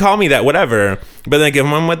can call me that, whatever. But like, if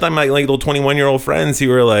I'm with my little 21-year-old friends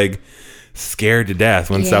who are like scared to death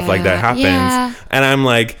when stuff like that happens, Yeah. and I'm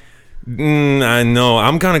like, I know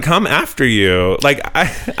I'm gonna come after you. Like,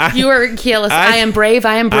 You are keyless. I am brave.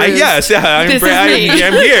 I am bruised. yes, I'm This is me.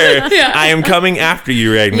 I'm here. Yeah. I am coming after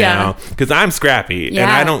you right Yeah. now, because I'm scrappy,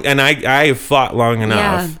 Yeah. and I have fought long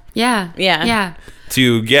enough. Yeah. Yeah. Yeah.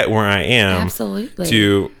 to get where I am.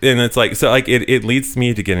 Absolutely. And it's like, so like it leads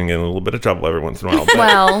me to getting in a little bit of trouble every once in a while. But,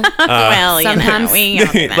 Well, sometimes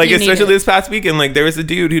like especially this past weekend, like there was a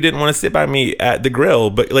dude who didn't want to sit by me at the grill,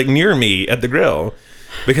 but like near me at the grill.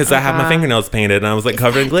 Because I had my fingernails painted and I was like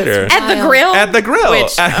covered in glitter. At the grill? At the grill.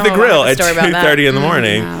 Which, at the grill at 2:30 in the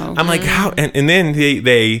morning. Wow. I'm like, how? And then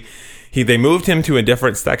they moved him to a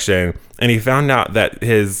different section and he found out that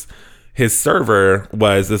his server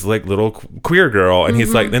was this like little queer girl, and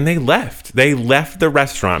he's like, then they left the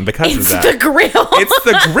restaurant because of that. It's the grill. It's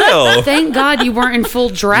the grill. Thank God you weren't in full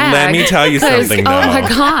drag. Let me tell you 'cause, something, oh though. my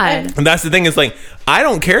God. And that's the thing, is like, I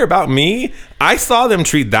don't care about me. I saw them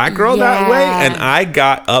treat that girl that way, and I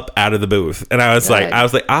got up out of the booth, and I was like,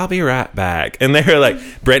 I'll be right back. And they were like,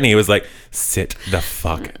 Brittany was like, sit the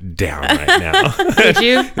fuck down right now. Did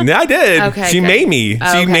you? Yeah, I did. Okay, she good. made me. She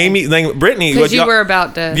Okay. made me. Like Brittany, Because you were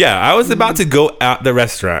about to. Yeah, I was about to go out the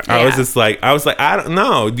restaurant. I was Yeah. just like, I don't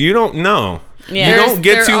know. You don't know. Yeah. You don't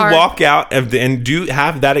get to There are- walk out and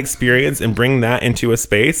have that experience and bring that into a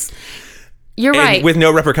space. You're And right. with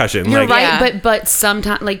no repercussion. You're like, right, Yeah. but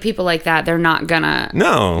sometimes like people like that, they're not gonna.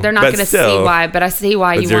 No, they're not but gonna still. see why. But I see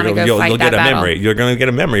why you want to go you'll fight that get a battle. memory. You're gonna get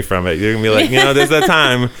a memory from it. You're gonna be like, there's that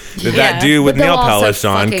time that Yeah. dude with But they'll nail also polish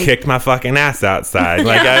on fucking- kicked my fucking ass outside.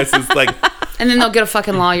 Like I was just like. And then they'll get a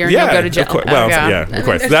fucking lawyer and Yeah, you'll go to jail. of course. Well, yeah. of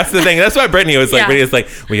course. That's the thing. That's why Brittany was like, Yeah. Brittany was like,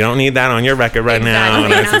 we don't need that on your record right now.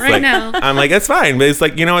 And Exactly. I was just Not right like, now. I'm like, it's fine. But it's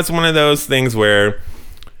like, it's one of those things where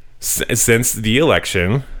since the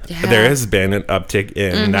election, Yeah. there has been an uptick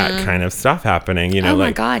in that kind of stuff happening. Oh my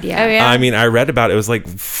like, God, yeah. Oh, yeah. I mean, I read about it was like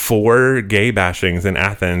 4 gay bashings in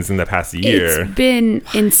Athens in the past year. It's been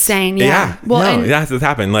insane. Yeah. That's what's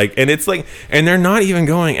happened. Like, and it's like, and they're not even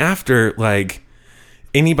going after like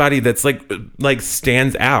anybody that's like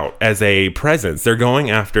stands out as a presence. They're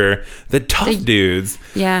going after the tough dudes.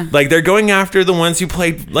 Yeah. Like they're going after the ones who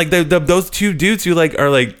played like those 2 dudes who like are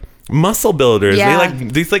like muscle builders. Yeah. They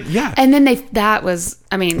like these like And then that was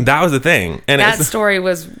the thing. And that it's, story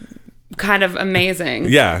was kind of amazing.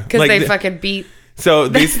 Yeah, Because like they fucking beat. so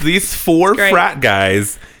these 4 Great. frat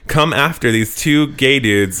guys come after these 2 gay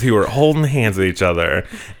dudes who are holding hands with each other,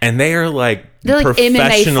 and they are like They're like MMA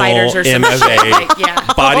professional fighters or some MMA shit. Like, yeah.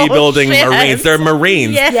 bodybuilding Oh, shit. Marines. They're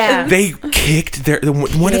Marines. Yes. Yeah. They kicked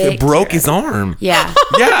one of them broke his arm. Yeah.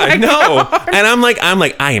 Yeah, I know. And I'm like,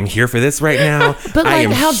 I am here for this right now. But, I like,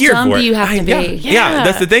 am how here dumb for do it. you have to be? Yeah,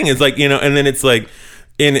 that's the thing. It's like, and then it's like,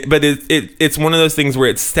 but it's one of those things where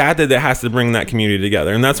it's sad that it has to bring that community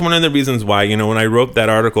together. And that's one of the reasons why, when I wrote that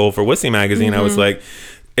article for Wussy Magazine, I was like,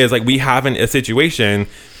 it's like we have a situation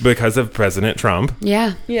because of President Trump.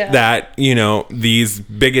 Yeah. That, these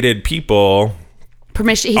bigoted people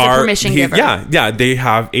He's a permission giver. Yeah, they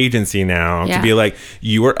have agency now Yeah. to be like,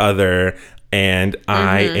 you are other and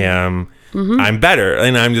I am I'm better.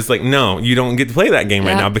 And I'm just like, no, you don't get to play that game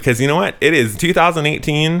right Yeah. now, because you know what? It is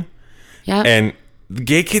 2018 Yeah. and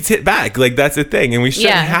gay kids hit back. Like that's the thing, and we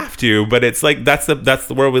shouldn't Yeah. have to, but it's like that's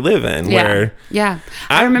the world we live in. Where Yeah.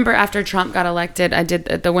 I remember after Trump got elected, I did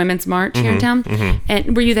the Women's March here in town.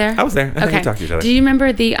 And were you there? I was there. I think we talked to each other. Do you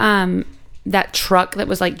remember the that truck that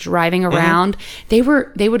was like driving around? They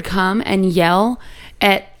would come and yell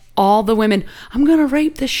at all the women, I'm gonna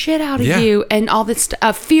rape the shit out of Yeah. you, and all this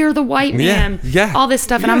fear the white Yeah. man, Yeah. all this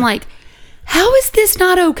stuff. And Yeah. I'm like, how is this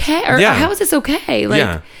not okay? Or Yeah. how is this okay? Like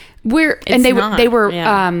Yeah. and they not. were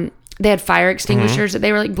Yeah. they had fire extinguishers that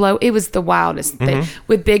they were like blow. It was the wildest thing,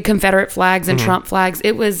 with big Confederate flags and Trump flags.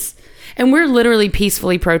 It was, and we're literally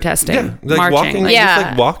peacefully protesting, like marching. walking, Like, Yeah. just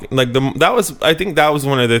like walking, like I think that was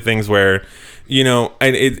one of the things where, and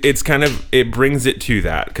it's kind of, it brings it to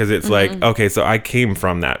that, because it's like, okay, so I came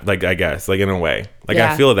from that, like, I guess, like in a way, like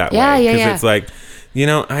Yeah. I feel that Yeah, way, yeah, because yeah. it's like,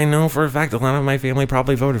 I know for a fact a lot of my family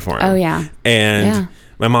probably voted for him. Oh, yeah. And Yeah.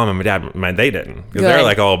 my mom and my dad, they didn't, because Good. they're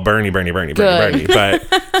like all Bernie, Good.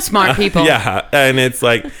 but smart people. yeah, and it's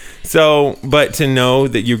like, so, but to know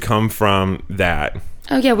that you come from that,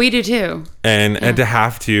 Oh yeah, we do too. and to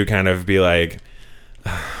have to kind of be like,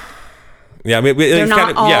 yeah, I mean, They're it's not kind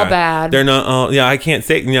of, all yeah, bad. They're not all. Yeah, I can't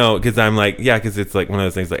say no, because I'm like, yeah, because it's like one of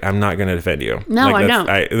those things. Like, I'm not going to defend you. No, like, I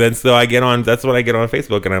that's- know. Then so I get on. That's what I get on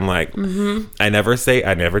Facebook, and I'm like, I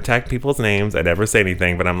never tag people's names. I never say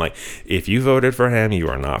anything. But I'm like, if you voted for him, you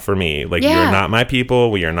are not for me. Like, Yeah. you're not my people.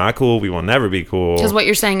 We are not cool. We will never be cool. Because what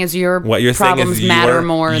you're saying is your What you're saying problems is matter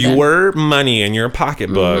more than your money in your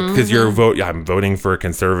pocketbook, because your vote. I'm voting for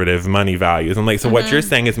conservative money values. I'm like, so what you're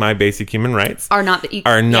saying is my basic human rights are not the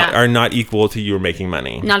are not yeah. are not equal to you making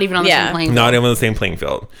money. not even on the Yeah. same plane. Not even on the same playing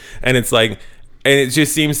field. And it's like, and it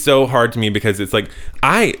just seems so hard to me, because it's like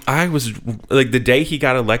I was like, the day he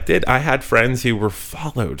got elected, I had friends who were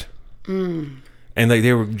followed. and like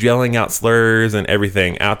they were yelling out slurs and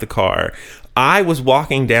everything out the car. I was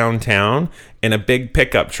walking downtown in a big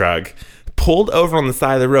pickup truck, pulled over on the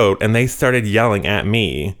side of the road, and they started yelling at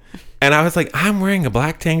me. And I was like, I'm wearing a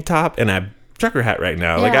black tank top and a trucker hat right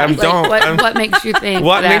now. Yeah, what makes you think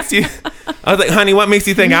what that? makes you I was like, honey, what makes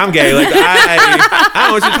you think I'm gay? Like I don't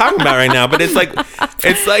know what you're talking about right now, but it's like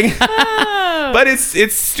but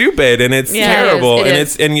it's stupid and it's terrible. It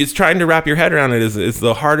is. And it's trying to wrap your head around it is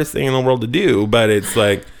the hardest thing in the world to do, but it's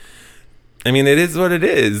like, I mean, it is what it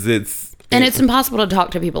is. And it's impossible to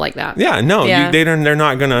talk to people like that. Yeah, no, Yeah. they're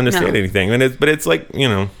not going to understand anything. But it's like, you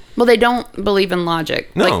know. Well, they don't believe in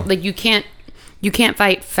logic. No. Like you can't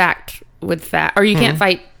fight fact with fact, or you can't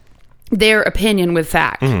fight their opinion with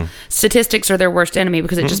fact. Statistics are their worst enemy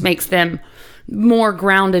because it just makes them more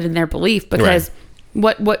grounded in their belief. Because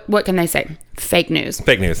what can they say? Fake news.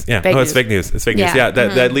 Fake news. Yeah. Fake It's fake news. It's fake news. Yeah.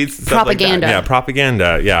 That leads to stuff Propaganda. like that. Yeah.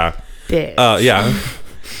 Propaganda. Yeah. Bitch. Yeah.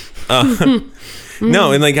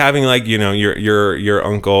 No, and like having like, you know, your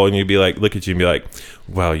uncle, and you'd be like, look at you and be like,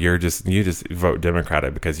 well, you just vote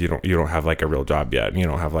Democratic because you don't have like a real job yet, and you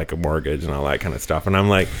don't have like a mortgage and all that kind of stuff. And I'm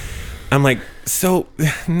like, so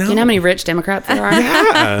no. You know how many rich Democrats there are?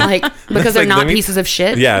 Yeah. Like, because they're like, not pieces of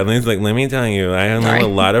shit. Yeah, and it's like, let me tell you, I know a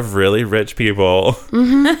lot of really rich people.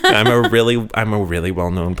 I'm a really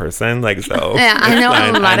well known person, like so. Yeah, I know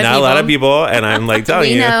a lot of people. And I'm like telling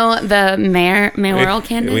We you, know the mayoral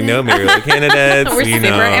candidate. we know mayoral candidates. We're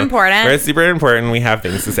super important. We're super important. We have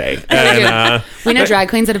things to say. And, we know drag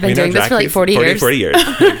queens that have been doing this for like 40 years. 40 years.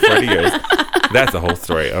 Like 40 years. That's a whole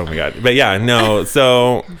story. Oh my god. But yeah, no.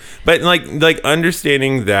 So, but like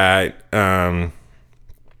understanding that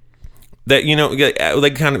that, you know,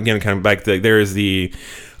 like kind of back to, like, there is the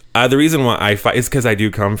reason why I fight is because I do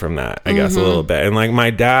come from that, I guess, a little bit. And like my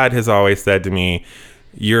dad has always said to me,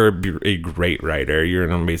 you're a great writer, you're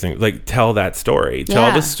an amazing, like, tell that story.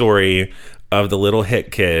 Tell the story of the little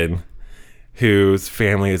hit kid whose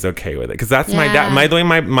family is okay with it, because that's my dad. The way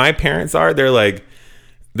my parents are, they're like,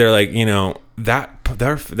 you know,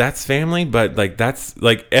 that's family, but like that's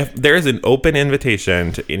like, if there's an open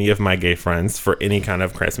invitation to any of my gay friends for any kind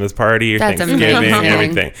of Christmas party or That's Thanksgiving, amazing.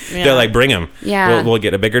 everything, Yeah. they're like, bring them. Yeah. We'll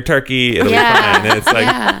get a bigger turkey. It'll be fun. And it's like,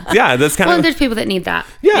 that's kind Well, of. there's people that need that.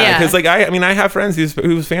 Yeah, because like I mean, I have friends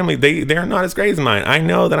whose family they're not as great as mine. I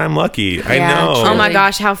know that I'm lucky. I Yeah, know. Oh my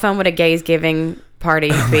gosh, how fun would a gays giving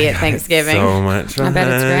party be at Thanksgiving? So much fun. I bet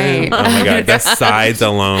it's great. Oh my god, the sides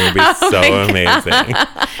alone would be so amazing.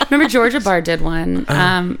 Remember Georgia Bar did one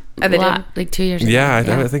they did? like 2 years ago. Yeah,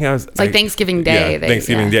 I think I was. It's like Thanksgiving Day. Yeah,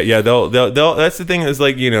 Thanksgiving Day. Yeah, they'll. That's the thing is,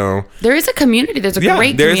 like, you know. There is a community. There's a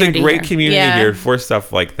great there's community. a great here. community Yeah. here for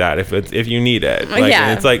stuff like that. If you need it, like, Yeah.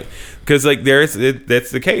 and it's like, because like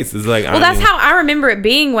that's the case. It's like, Well, that's how I remember it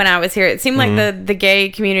being when I was here. It seemed like the gay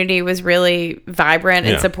community was really vibrant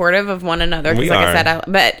and Yeah. supportive of one another. We Because, like are.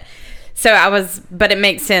 I said, but it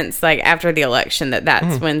makes sense, like, after the election,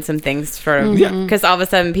 that's when some things sort of, because all of a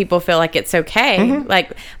sudden people feel like it's okay.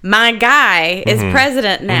 Like, my guy is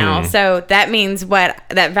president now, so that means that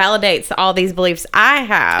validates all these beliefs I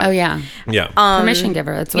have. Oh yeah, yeah. permission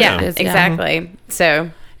giver. That's what Yeah, it is. exactly.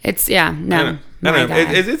 So, It's I no. don't my know. guy.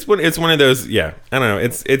 It's one of those. Yeah, I don't know.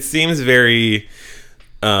 It seems very.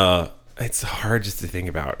 It's hard just to think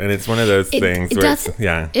about, and it's one of those things where it's,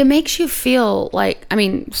 It makes you feel like, I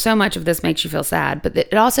mean, so much of this makes you feel sad, but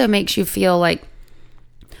it also makes you feel like,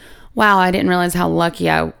 wow, I didn't realize how lucky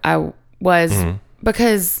I was,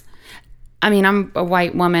 because, I mean, I'm a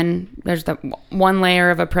white woman. There's the one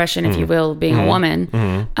layer of oppression, if you will, being a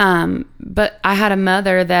woman. But I had a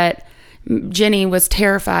mother that Jenny was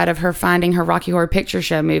terrified of her finding her Rocky Horror Picture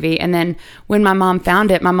Show movie. And then when my mom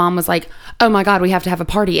found it, my mom was like, oh my God, we have to have a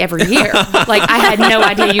party every year. Like, I had no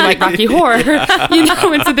idea you like Rocky Horror, you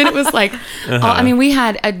know? And so then it was like, I mean, we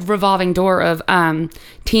had a revolving door of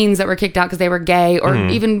teens that were kicked out because they were gay, or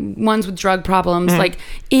even ones with drug problems, like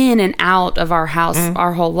in and out of our house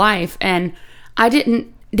our whole life. And I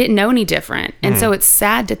didn't know any different. And so it's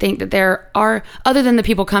sad to think that there are, other than the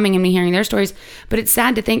people coming and me hearing their stories, but it's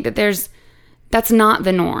sad to think that that's not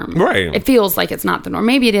the norm. Right. It feels like it's not the norm.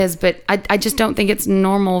 Maybe it is, but I just don't think it's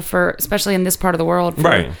normal for, especially in this part of the world,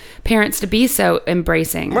 for parents to be so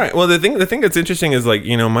embracing. Right. Well, the thing that's interesting is, like,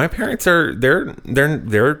 you know, my parents are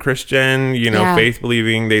they're Christian, you know, faith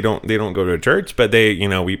believing. They don't go to a church, but they, you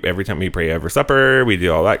know, every time we pray over supper, we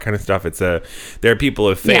do all that kind of stuff. They're people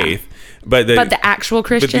of faith. Yeah. But the actual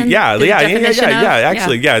Christian, actually, and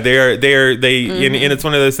it's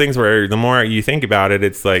one of those things where the more you think about it,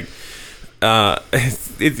 it's like,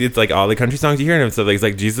 it's like all the country songs you hear and stuff. It's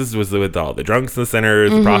like Jesus was with all the drunks, the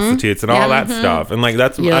sinners, the prostitutes, and all that stuff. And like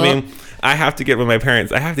that's, I mean, I have to give my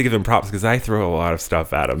parents. I have to give them props because I throw a lot of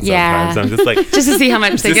stuff at them. Yeah. Sometimes I'm just like just to see how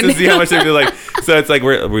much they can. See how much they feel like. So it's like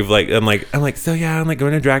I'm like so yeah, I'm like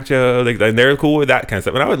going to drag show. Like and they're cool with that kind of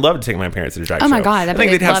stuff. And I would love to take my parents to a drag show. Oh my God, I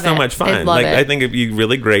think they'd have so much They'd fun. love Like it. I think it'd be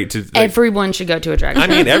really great to. Like, Everyone should go to a drag show. I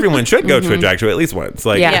mean, everyone should go to a drag show at least once.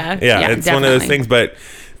 Like Yeah. it's one of those Definitely. things. But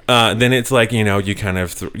then it's like you kind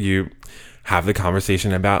of you have the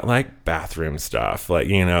conversation about like bathroom stuff, like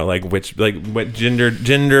like what gender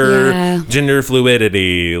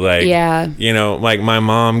fluidity, like like my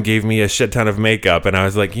mom gave me a shit ton of makeup and I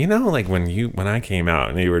was like like when I came out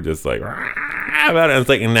and you were just like about it, it's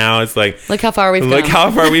like, and now it's like look how far we've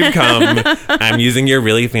come. I'm using your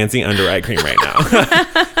really fancy under eye cream right now.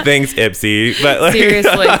 Thanks, Ipsy. But like,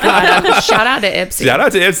 seriously, God, shout out to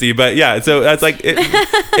Ipsy. But yeah, so that's like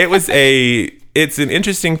it's an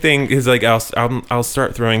interesting thing because like I'll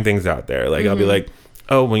start throwing things out there, like I'll be like,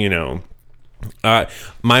 oh well,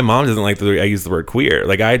 my mom doesn't like the way I use the word queer.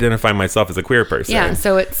 Like I identify myself as a queer person. Yeah,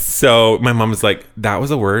 so my mom was like, that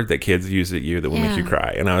was a word that kids use at you that will make you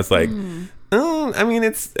cry, and I was like, oh, I'm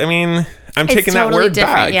taking that totally word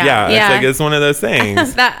back. different. Yeah. It's like it's one of those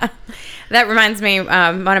things. That reminds me,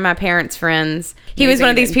 one of my parents' friends. He was one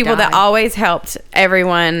of these didn't people that die. always helped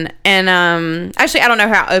everyone. And actually, I don't know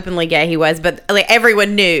how openly gay he was, but like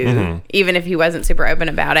everyone knew, even if he wasn't super open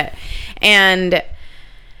about it. And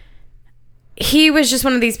he was just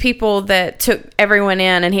one of these people that took everyone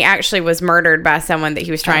in, and he actually was murdered by someone that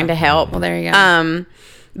he was trying to help. Well, there you go.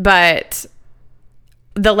 But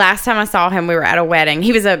the last time I saw him, we were at a wedding.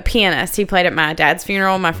 He was a pianist. He played at my dad's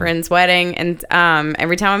funeral, my friend's wedding. And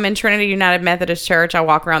every time I'm in Trinity United Methodist Church, I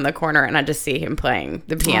walk around the corner and I just see him playing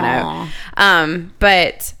the piano.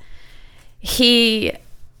 But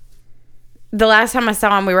the last time I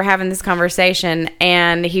saw him, we were having this conversation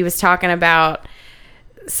and he was talking about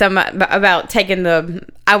taking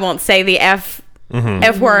I won't say the F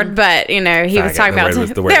word, but he was talking about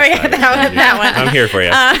the word that one. I'm here for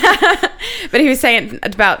you. But he was saying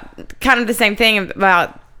about kind of the same thing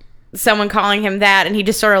about someone calling him that, and he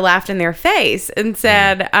just sort of laughed in their face and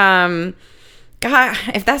said, God,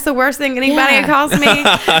 if that's the worst thing anybody calls me,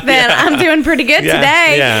 then I'm doing pretty good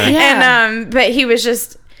today. And but he was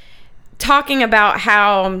just talking about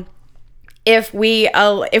how if we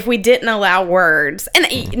didn't allow words,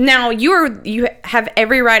 and now you have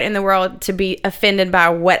every right in the world to be offended by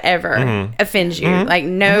whatever offends you, like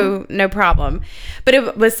no problem. But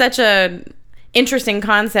it was such a interesting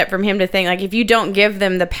concept from him to think, like, if you don't give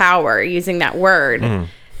them the power using that word,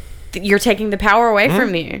 you're taking the power away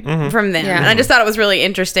from them. And I just thought it was really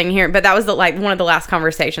interesting here. But that was one of the last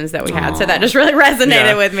conversations that we had. So that just really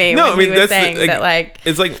resonated with me. No, when he was saying that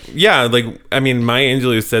it's like, Maya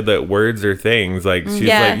Angelou said that words are things. Like she's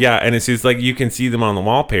and she's like, you can see them on the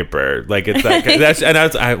wallpaper. Like it's like that's, and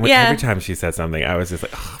every time she said something, I was just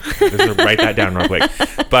like, just write that down real quick.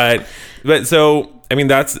 But so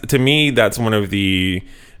that's, to me, that's one of the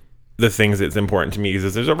things that's important to me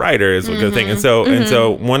is there's a writer is a good thing. And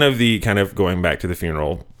so one of the, kind of going back to the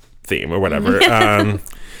funeral theme or whatever,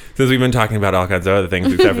 since we've been talking about all kinds of other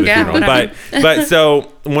things except for the funeral, but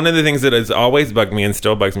so one of the things that has always bugged me and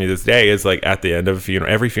still bugs me this day is, like, at the end of a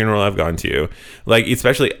funeral, every funeral I've gone to, like,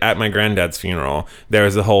 especially at my granddad's funeral, there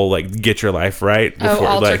was a whole, like, get your life right before,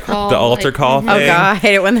 altar call, the altar call thing. Oh God, I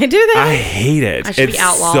hate it when they do that. I hate it. I should It's be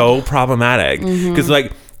outlawed. so problematic because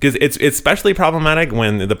it's especially problematic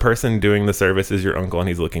when the person doing the service is your uncle and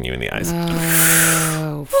he's looking you in the eyes.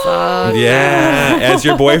 Oh, fuck. Yeah, as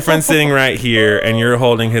your boyfriend's sitting right here and you're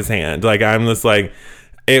holding his hand. Like, I'm just like,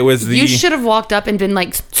 it was the... You should have walked up and been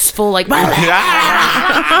like full like... and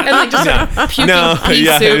like just puking pea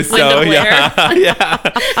soup, Linda Blair.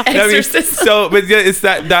 Exorcist. But it's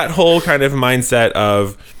that whole kind of mindset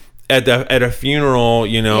of... At a funeral,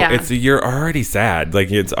 it's you're already sad. Like,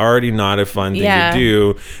 it's already not a fun thing to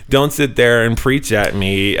do. Don't sit there and preach at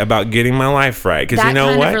me about getting my life right, because you know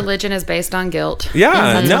what? That what? kind of religion is based on guilt.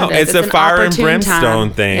 Yeah, no, it's a an fire and opportune brimstone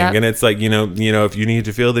time. thing, and it's like if you need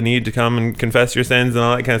to feel the need to come and confess your sins and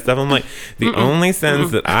all that kind of stuff. I'm like, the only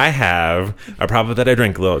sins that I have are probably that I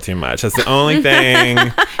drink a little too much. That's the only thing.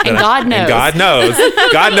 And God knows. And God knows.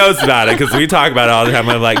 God knows about it, because we talk about it all the time.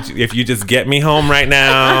 I'm like, if you just get me home right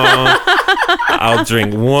now, I'll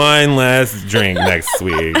drink one less drink next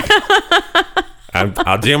week.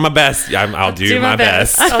 I'll do my best. I'll do my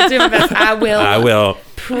best. I'll do my best. I will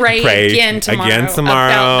pray again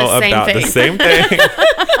tomorrow about the same thing.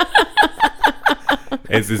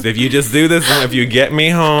 It's just, if you just do this, if you get me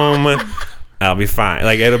home, I'll be fine.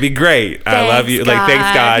 Like, it'll be great. I love you. God. Like,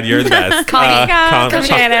 thanks God, you're the best. Call me,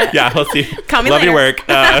 Shannon. Yeah, we'll see. Call me love later. your work.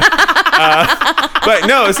 But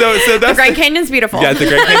no, so that's The Grand Canyon's beautiful. Yeah, the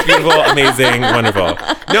Grand Canyon's beautiful, amazing, wonderful.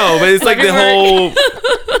 No, but it's like the whole,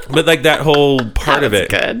 but like that whole part of it.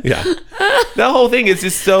 good. Yeah, that whole thing is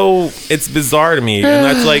just so, it's bizarre to me, and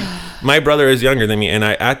that's like, my brother is younger than me, and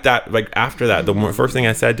after that, the first thing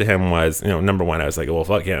I said to him was, number one, I was like, well,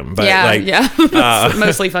 fuck him. But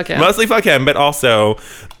mostly fuck him. Mostly fuck him, but also,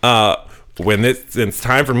 when it's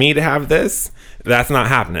time for me to have this, that's not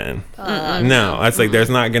happening. No, it's like there's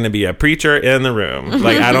not going to be a preacher in the room.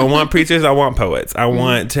 Like, I don't want preachers. I want poets. I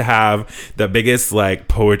want to have the biggest like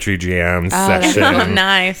poetry jam session. Oh,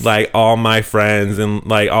 nice. Like all my friends and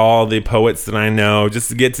like all the poets that I know just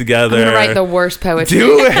to get together. I'm gonna write the worst poetry.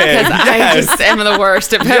 Do it. Because I just am the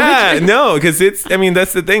worst at poetry. Yeah, no, because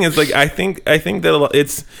that's the thing. It's like I think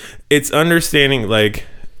that it's understanding. Like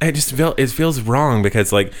it feels wrong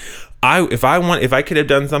because like. If I could have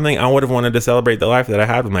done something, I would have wanted to celebrate the life that I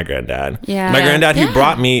had with my granddad. Yeah. My granddad, he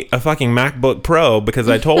brought me a fucking MacBook Pro because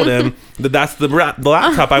I told him that's the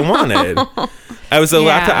laptop I wanted. I was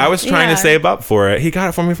laptop. I was trying to save up for it. He got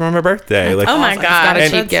it for me for my birthday. Like, oh my God, got a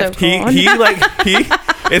cheap gift. So cool.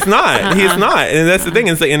 It's not. He's not, and that's the thing.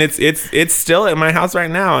 It's like, and it's still at my house right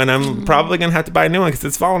now, and I'm probably gonna have to buy a new one because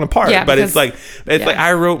it's falling apart. Yeah, but it's like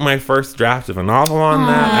I wrote my first draft of a novel on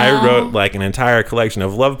that. I wrote like an entire collection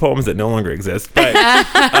of love poems that no longer exist. But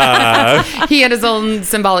he had his own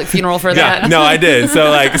symbolic funeral for that. Yeah, no, I did.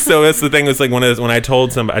 So that's the thing. Was like when I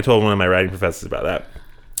told one of my writing professors about that.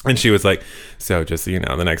 And she was like, so just so you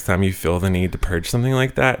know, the next time you feel the need to purge something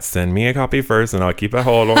like that, send me a copy first and I'll keep a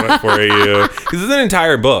hold on it for you. Because it's an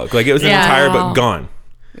entire book. Like, it was an entire book gone.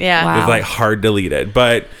 Yeah. Wow. It was like hard deleted.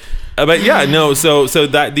 But yeah, no. So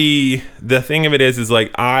that the thing of it is like,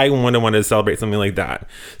 I wanted to celebrate something like that.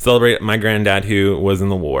 Celebrate my granddad who was in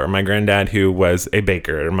the war. My granddad who was a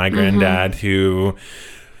baker. My granddad who...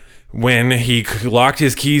 when he locked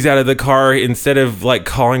his keys out of the car, instead of like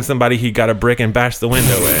calling somebody, he got a brick and bashed the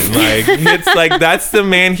window in. Like, it's like, that's the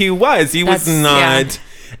man he was. He was not,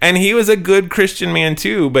 and he was a good Christian man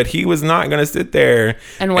too, but he was not going to sit there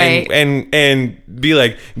and wait and be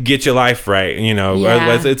like, get your life right.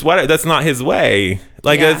 That's not his way.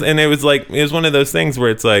 Like, and it was one of those things where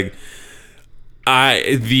it's like,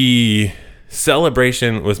 the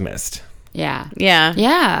celebration was missed. Yeah.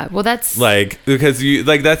 Well, that's like, because you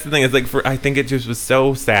like, that's the thing. It's like, I think it just was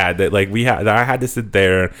so sad that like that I had to sit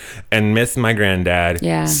there and miss my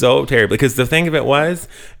granddad so terribly. Because the thing of it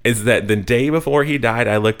is that the day before he died,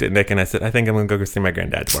 I looked at Nick and I said, I think I'm gonna go see my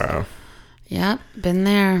granddad tomorrow. Yep, been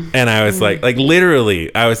there. And I was like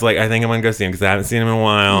literally, I was like, I think I'm gonna go see him because I haven't seen him in a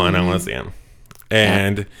while and I want to see him.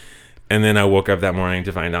 And then I woke up that morning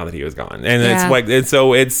to find out that he was gone. And it's like, and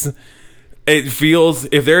so it feels,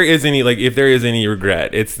 if there is any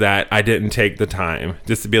regret, it's that I didn't take the time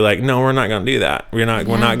just to be like, no, we're not going to do that. We're not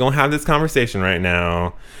going to have this conversation right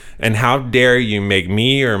now. And how dare you make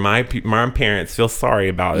me or my parents feel sorry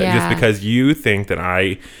about it just because you think that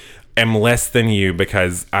I am less than you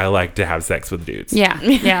because I like to have sex with dudes. Yeah.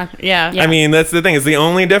 I mean, that's the thing. It's the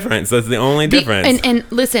only difference. That's the only difference. And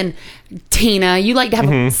listen, Tina, you like to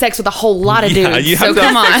have sex with a whole lot of dudes. So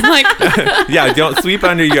come on. Like, yeah, don't sweep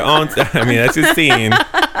under your own. I mean, that's just scene.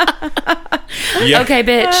 Yeah. Okay,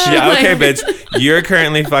 bitch. Yeah, okay, bitch. You're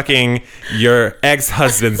currently fucking your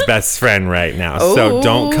ex-husband's best friend right now. So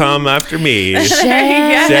don't come after me.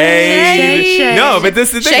 Shade. No, but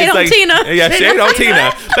this is the thing. Shade it's on like, Tina. Yeah, shade on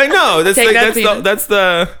Tina. But no, that's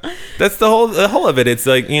the whole of it. It's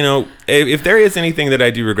like, if there is anything that I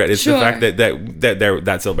do regret, it's the fact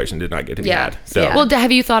that celebration did not get to be had. So well,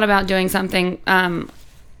 have you thought about doing something?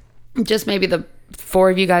 Just maybe the four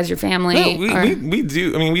of you guys, your family. No, we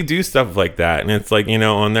do. I mean, we do stuff like that, and it's like,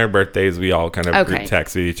 on their birthdays, we all kind of group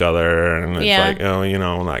text with each other, and it's like,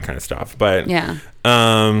 that kind of stuff. But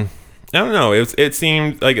I don't know. It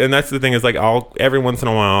seemed like, and that's the thing is like, every once in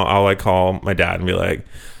a while, I'll like call my dad and be like,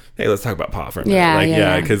 hey, let's talk about Pa for a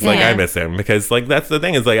minute. Because I miss him. Because like, that's the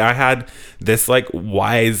thing is like, I had this like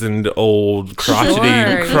wizened old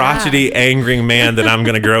crotchety angry man that I'm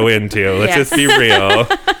gonna grow into. Let's just be real.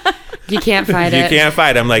 You can't fight it. You can't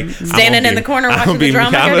fight. I'm like standing in the corner watching the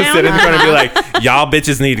drama go down. I'm gonna sit in the corner and be like, y'all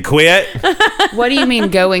bitches need to quit. What do you mean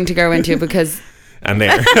going to grow into? Because I'm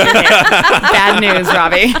there. Bad news,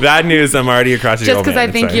 Robbie. Bad news. I'm already across the Just because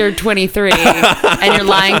I think you're 23 and you're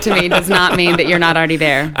lying to me does not mean that you're not already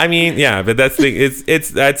there. I mean, yeah, but that's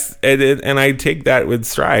the and I take that with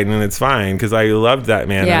stride, and it's fine because I loved that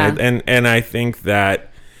man. Yeah. And I think that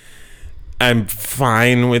I'm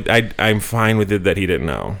fine with it that he didn't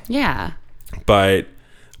know. Yeah. But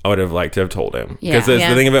I would have liked to have told him. Yeah. Because the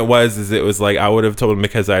thing of it was like, I would have told him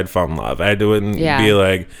because I had found love. I wouldn't be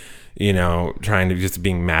like, trying to just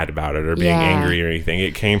being mad about it or being angry or anything.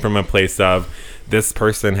 It came from a place of, this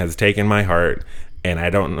person has taken my heart, and I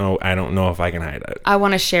don't know if I can hide it. I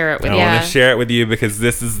want to share it with you. I want to share it with you because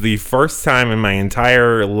this is the first time in my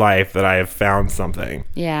entire life that I have found something.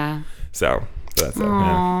 Yeah. So that's it.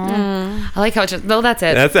 Yeah. I like how it's just, well, that's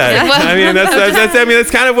it. That's it. I mean,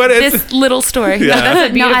 that's kind of what it's. This little story. Yeah. That's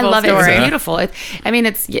a beautiful I love story. it. It's beautiful.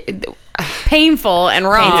 It's painful and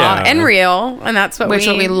raw Yeah. and real, and that's what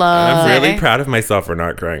we love. I'm really proud of myself for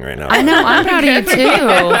not crying right now. I know. I'm proud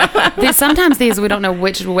of you too. Sometimes we don't know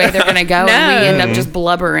which way they're going to go, and we end up just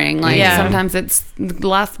blubbering. Like sometimes it's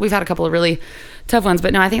we've had a couple of really tough ones,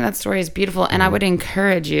 but no, I think that story is beautiful, and I would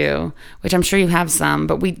encourage you, which I'm sure you have some,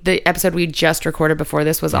 but the episode we just recorded before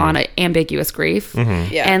this was on ambiguous grief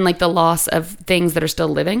and like the loss of things that are still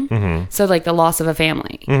living. So like the loss of a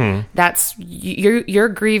family. That's you're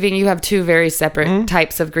grieving. You have two very separate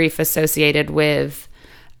types of grief associated with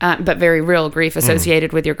but very real grief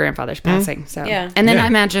associated with your grandfather's passing. So and then I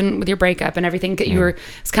imagine with your breakup and everything,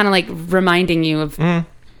 it's kind of like reminding you of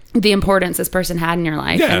the importance this person had in your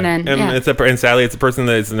life. And then and sadly it's a person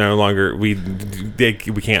that is no longer we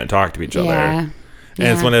can't talk to each other. And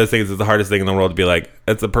it's one of those things. It's the hardest thing in the world to be like,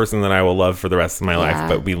 it's a person that I will love for the rest of my life,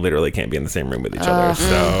 but we literally can't be in the same room with each other.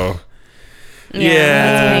 So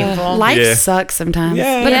that's painful. Life sucks sometimes,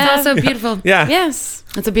 but it's also beautiful. Yes.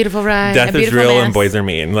 It's a beautiful ride. Death is real and boys are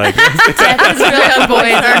mean. Like death is real and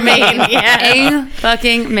boys are mean. Yeah. A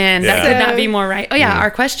fucking man. That could not be more right. Oh yeah,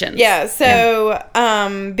 our questions. Yeah. So,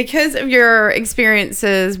 because of your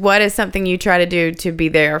experiences, what is something you try to do to be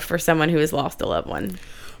there for someone who has lost a loved one?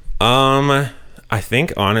 I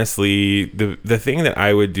think honestly, the thing that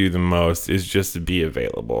I would do the most is just to be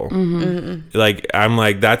available. Like I'm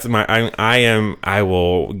like, that's my I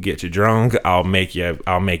will get you drunk. I'll make you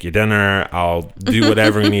dinner. I'll do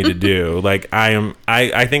whatever you need to do. Like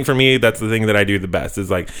I think for me, that's the thing that I do the best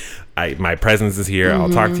is like, my presence is here. I'll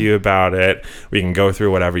talk to you about it. We can go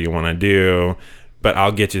through whatever you want to do, but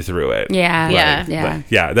I'll get you through it.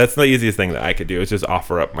 Yeah. That's the easiest thing that I could do is just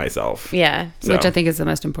offer up myself. Yeah. So. Which I think is the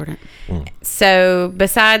most important. So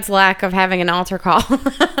besides lack of having an altar call,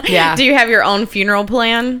 do you have your own funeral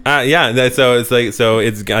plan? So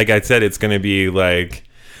it's like I said, it's going to be like,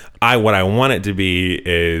 what I want it to be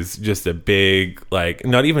is just a big, like,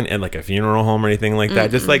 not even in like a funeral home or anything like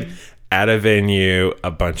that. Just like at a venue,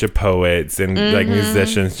 a bunch of poets and like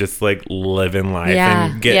musicians just like living life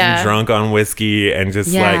and getting drunk on whiskey and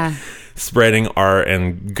just like spreading art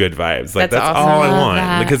and good vibes. Like that's awesome. all I want.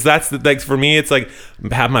 That. Because that's like for me, it's like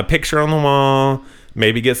have my picture on the wall.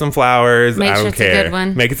 Maybe get some flowers. Make I sure don't it's care. a good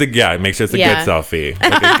one. Make sure it's a good selfie.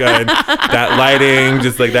 Like a good that lighting,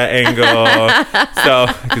 just like that angle. So,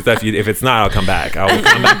 because if it's not, I'll come back. I will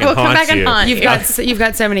come back and haunt you. You've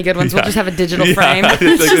got so many good ones. We'll just have a digital frame.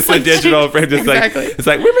 It's like a digital frame. Just exactly. It's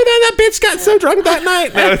like remember that bitch got so drunk that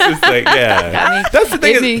night. No, it's just like that's the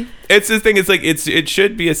thing. It's this thing. It's like it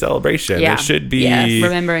should be a celebration. It should be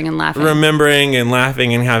remembering and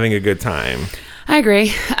laughing and having a good time. I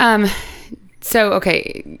agree. So,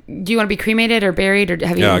 okay, do you want to be cremated or buried, or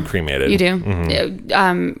have you? Yeah, cremated. You do.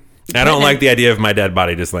 Mm-hmm. I don't like the idea of my dead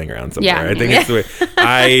body just laying around somewhere. Yeah. I think it's the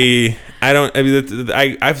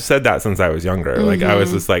way I've said that since I was younger. Like I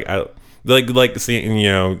was just like like seeing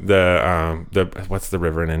the what's the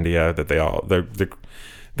river in India that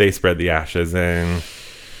they spread the ashes in.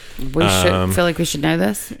 We should feel like we should know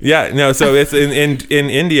this. Yeah, no. So it's in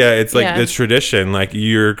India. It's like this tradition. Like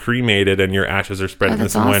you're cremated and your ashes are spread in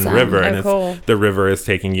this one river, and the river is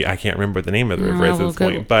taking you. I can't remember what the name of the river is at this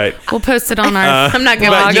point, but we'll post it on our. I'm not good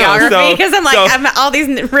at geography because I'm like all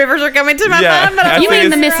these rivers are coming to my mind. But you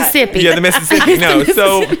mean the Mississippi? Yeah, the Mississippi. No,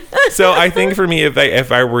 so I think for me, if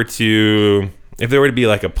there were to be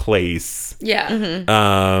like a place,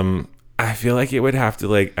 I feel like it would have to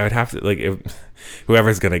like I would have to like.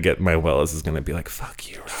 Whoever's gonna get my wills is gonna be like, fuck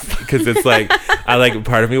you, Robbie, because it's like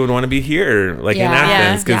part of me would want to be here in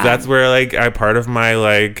Athens because that's where part of my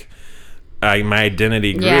my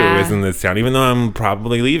identity grew is in this town, even though I'm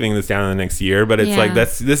probably leaving this town in the next year, but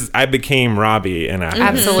it's I became Robbie in Athens.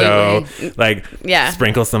 Absolutely. So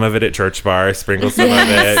sprinkle some of it at Church Bar, sprinkle some of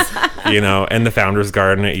it and the Founders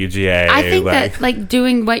Garden at UGA. I think that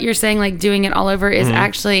doing what you're saying, doing it all over is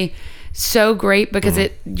actually so great because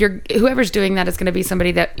whoever's doing that is going to be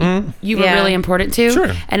somebody that you were really important to.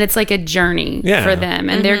 Sure. And it's like a journey for them.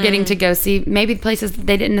 And they're getting to go see maybe places that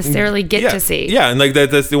they didn't necessarily get to see. Yeah, and like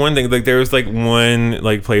that's the one thing. Like there was like one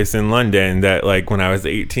like place in London that like when I was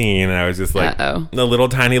 18 and I was just like a little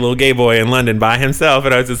tiny little gay boy in London by himself,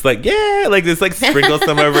 and I was just like, yeah, like just like sprinkle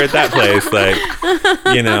some over at that place,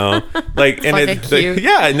 like, you know, like, and like it's a cute.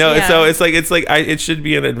 so it's like it should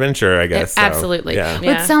be an adventure, I guess. So, Absolutely. yeah.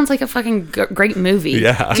 Well, it sounds like a fucking great movie.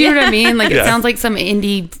 Yeah. Do you know what I mean? Like it Yeah. sounds like some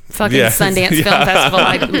indie fucking Yeah. Sundance Film Festival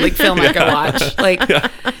like film I could watch. Like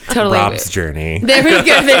totally. Rob's Journey. There we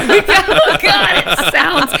go. There we go. Oh God, it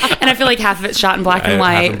sounds. And I feel like half of it's shot in black and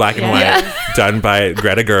white. Half in black and white, done by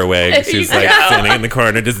Greta Gerwig. She's like standing in the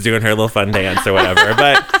corner, just doing her little fun dance or whatever.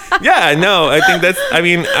 But yeah, no, I think that's. I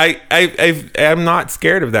mean, I'm not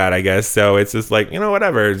scared of that, I guess. So it's just like, you know,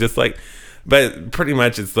 whatever. Just like, but pretty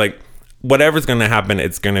much it's like whatever's going to happen,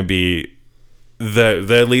 it's going to be.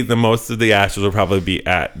 The most of the ashes will probably be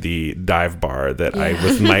at the dive bar that I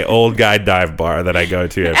was my old guy dive bar that I go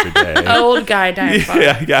to every day. Old guy dive bar.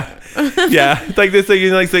 Yeah. Like this,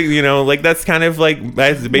 you know, like that's kind of like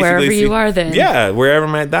basically Wherever you are then. Yeah, wherever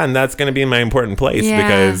I'm at then, that's going to be my important place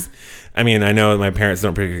because. I mean, I know my parents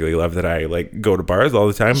don't particularly love that I like go to bars all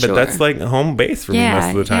the time, but that's like home base for me most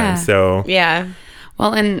of the time. Yeah. So Yeah.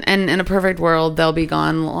 Well, and in a perfect world, they'll be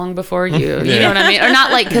gone long before you. You know what I mean? Or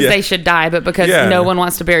not like because they should die, but because no one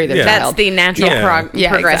wants to bury their That's child. the natural progression.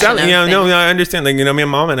 Exactly. Of You know, things. no, I understand. Like, you know, my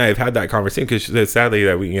mom and I have had that conversation because sadly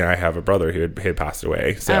that I have a brother who had passed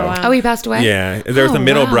away. So. Oh, wow. Oh, he passed away? Yeah, there was a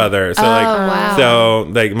middle brother. So wow. so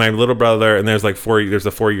like my little brother, and there's like there's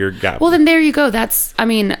a 4-year gap. Well, then there you go. That's, I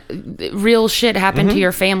mean, real shit happened to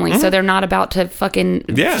your family, so they're not about to fucking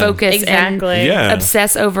focus Exactly. and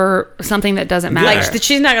obsess over something that doesn't matter. Like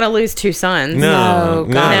she's not going to lose 2 sons. No,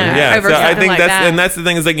 God. Yeah. Over So I something think like that's that. and that's the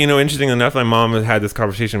thing is like, you know, interesting enough, my mom has had this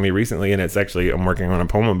conversation with me recently, and it's actually I'm working on a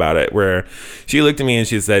poem about it where she looked at me and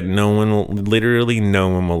she said, literally no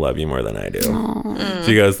one will love you more than I do.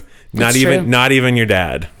 She goes, not even your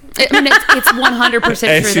dad. I mean, it's 100%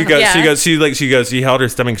 And true. she she held her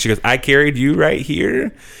stomach. She goes, I carried you right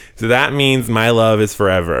here, so that means my love is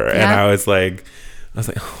forever. And I was like,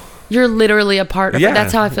 You're literally a part of it.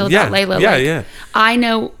 That's how I feel about Layla. Yeah. I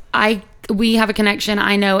know we have a connection.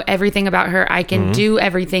 I know everything about her. I can do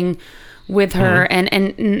everything with her.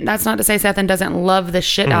 And that's not to say Sethan doesn't love the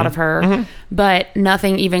shit out of her, but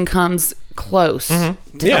nothing even comes close to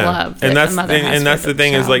the love that and that's a mother has and that's for the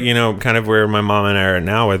thing is child. like, you know, kind of where my mom and I are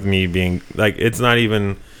now with me being like, it's not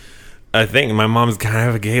even I think my mom's kind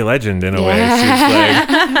of a gay legend in a way. She's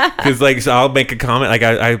like, because like so I'll make a comment. Like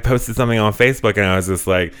I posted something on Facebook and I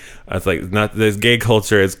was not this gay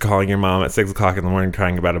culture is calling your mom at 6:00 in the morning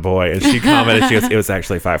crying about a boy, and she commented, she goes, it was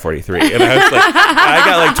actually 5:43, and I was like, I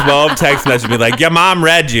got like 12 text messages be like, your mom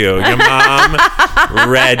read you, like,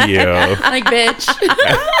 bitch.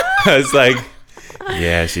 I was like,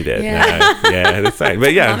 yeah, she did. Yeah, that's fine.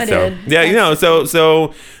 But yeah, Mama so did. yeah, you know,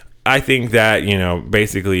 so. I think that, you know,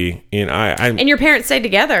 basically, you know, And your parents stayed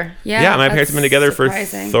together. Yeah, my parents have been together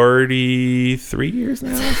surprising. for 33 years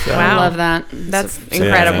now. So. I love that. That's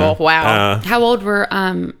incredible. Wow. How old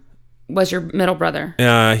was your middle brother?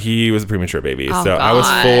 He was a premature baby. Oh, so I was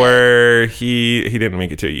 4. He didn't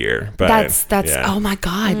make it to a year. But That's yeah. oh my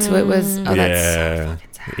God. So it was that's so fucking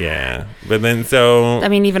sad. Yeah. But then so I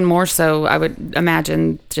mean, even more so, I would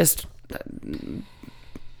imagine just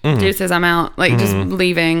deuces, I'm out. Like just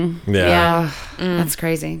leaving. Yeah. That's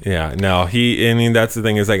crazy. Yeah, no, I mean, that's the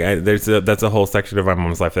thing is like, that's a whole section of my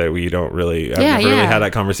mom's life that we don't really, I've never really had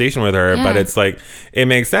that conversation with her, but it's like, it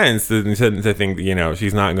makes sense to think, you know,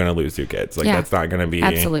 she's not going to lose 2 kids. Like, that's not going to be.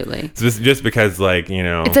 Absolutely. Just because, like, you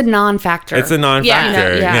know. It's a non-factor. It's a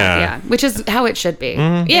non-factor. Yeah. Which is how it should be.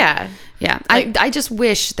 Yeah. Yeah. I just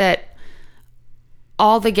wish that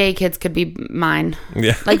all the gay kids could be mine.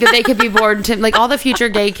 Yeah. Like that they could be born to, like all the future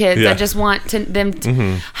gay kids. I just want them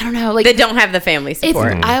to, I don't know. Like They don't have the family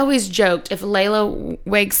support. I always joked, if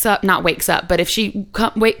Layla not wakes up, but if she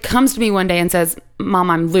comes to me one day and says, Mom,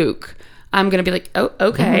 I'm Luke, I'm going to be like, oh,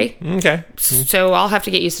 okay. Okay. So I'll have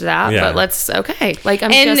to get used to that, but okay. Like I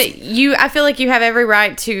feel like you have every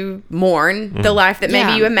right to mourn the life that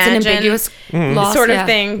maybe you imagine. It's an ambiguous loss, sort of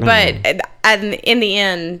thing, but in the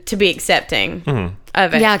end, to be accepting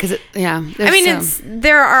of it. Yeah, because I mean,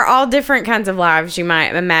 there are all different kinds of lives you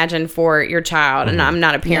might imagine for your child, and I'm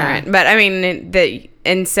not a parent, but I mean,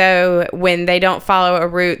 and so when they don't follow a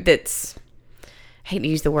route that's, I hate to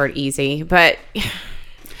use the word easy, but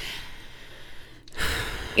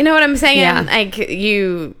you know what I'm saying? Yeah. Like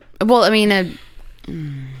well, I mean,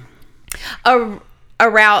 a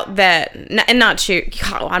route that, and not shoot.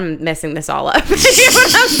 God, I'm messing this all up. You know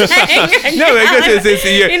what I'm saying? No, it's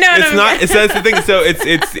You know what it's I'm not. saying? So that's the thing. So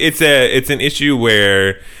it's an issue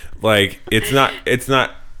where like it's not.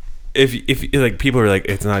 If like people are like,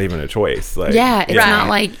 it's not even a choice. Like, Yeah, it's Right. not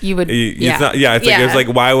like you would. It's not. Yeah, it's like Yeah. it's like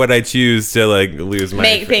why would I choose to like lose my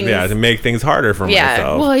Make things- to make things harder for Yeah.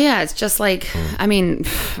 myself? Well, yeah, it's just like, I mean,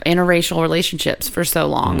 interracial relationships for so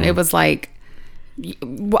long. It was like,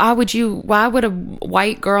 why would a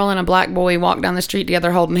white girl and a black boy walk down the street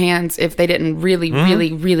together holding hands if they didn't really,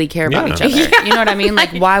 really, really care about Yeah. each other? You know what I mean?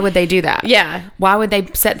 Like, why would they do that? Yeah. Why would they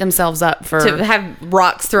set themselves up for To have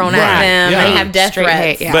rocks thrown Right. at them Yeah. and have death Straight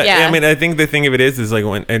threats. hate, yeah. But Yeah. I mean, I think the thing of it is like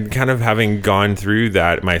when and kind of having gone through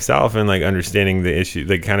that myself and like understanding the issue,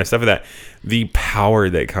 the kind of stuff of that, the power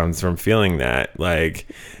that comes from feeling that, like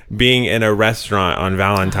being in a restaurant on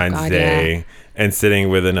Valentine's God, Day. yeah. And sitting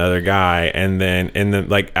with another guy, and then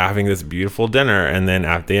like having this beautiful dinner, and then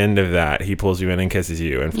at the end of that, he pulls you in and kisses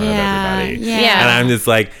you in front of everybody. yeah. And I'm just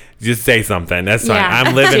like, just say something. That's fine. Yeah.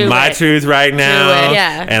 I'm living Do my it. truth right now, it.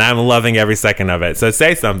 Yeah. and I'm loving every second of it. So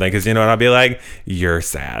say something, because you know what? I'll be like, you're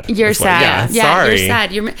sad. You're It's like, sad. yeah, sorry. You're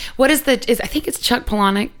sad. What is I think it's Chuck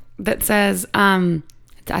Palahniuk that says, I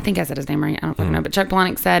think I said his name right. I don't fucking know. But Chuck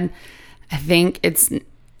Palahniuk said, I think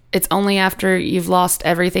it's only after you've lost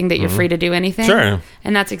everything that you're free to do anything. Sure.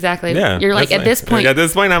 And that's exactly, Yeah, you're like, that's at this point. At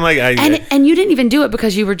this point, I'm like, And you didn't even do it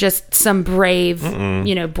because you were just some brave,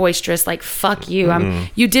 boisterous, like, fuck you.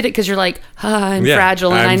 You did it because you're like, I'm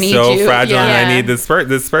fragile and I need so you. fragile and Yeah. I need this person.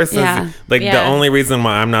 This person Yeah. is like the Yeah. only reason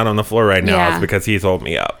why I'm not on the floor right now Yeah. is because he's holding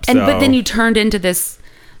me up. And So- but then you turned into this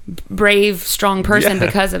brave, strong person Yeah.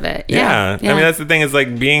 because of it. Yeah. I mean, that's the thing is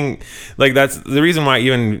like being like, that's the reason why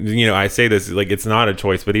even, I say this, like, it's not a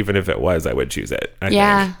choice, but even if it was, I would choose it. I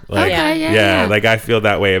Yeah. think. Like, Okay, yeah. Like I feel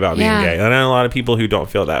that way about being Yeah. gay. And I know a lot of people who don't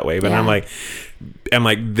feel that way, but Yeah. I'm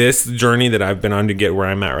like, this journey that I've been on to get where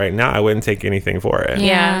I'm at right now, I wouldn't take anything for it.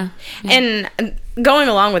 Yeah. And going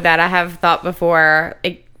along with that, I have thought before,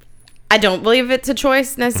 I don't believe it's a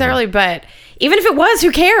choice necessarily, but even if it was,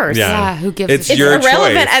 who cares? Yeah, who gives a It's shit? your It's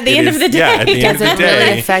irrelevant choice. at the It end is- of the day. Yeah, at the end of the Doesn't day.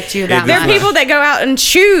 really affect you that It There does are much. people that go out and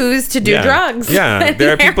choose to do drugs. Yeah,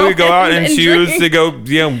 there are people who go out and choose to go,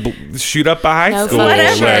 shoot up a high No, school.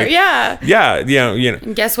 Whatever. Like, Yeah. yeah, you know.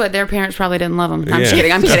 And guess what? Their parents probably didn't love them. I'm just Yeah.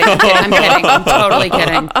 kidding. I'm kidding. I'm totally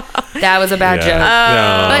kidding. That was a bad joke.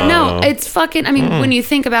 But no, it's fucking. I mean, when you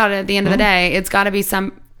think about it, at the end of the day, it's got to be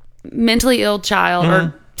some mentally ill child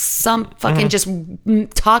or some fucking just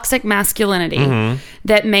toxic masculinity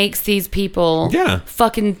that makes these people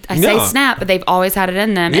fucking, I say Yeah. snap, but they've always had it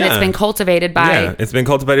in them, and Yeah. it's been cultivated by it's been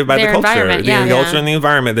cultivated by the their culture, environment, the yeah. culture and the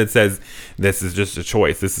environment that says this is just a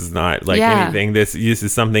choice. This is not like Yeah. anything. This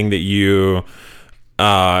is something that you.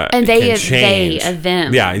 And can they, change.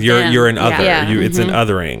 them. Yeah, you're an other. Yeah. It's an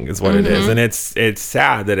othering is what it is, and it's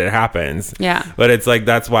sad that it happens. Yeah. but it's like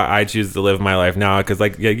that's why I choose to live my life now because,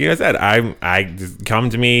 like you guys said, I just come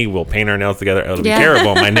to me. We'll paint our nails together. It'll be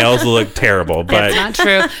terrible. My nails will look terrible, but That's not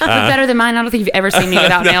true. But better than mine. I don't think you've ever seen me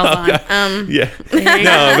without nails on. yeah,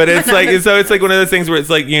 no, but it's like so. It's like one of those things where it's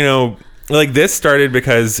like like this started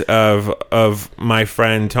because of my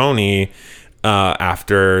friend Tony.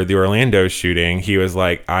 After the Orlando shooting, he was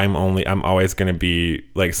like, I'm always going to be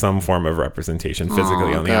like some form of representation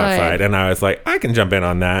physically on the good. outside. And I was like, I can jump in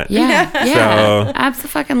on that. Yeah, yeah, So-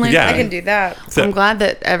 absolutely. Yeah. I can do that. So- I'm glad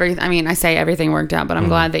that I say everything worked out, but I'm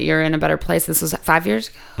glad that you're in a better place. This was 5 years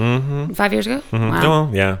ago? Mm-hmm. 5 years ago? Wow.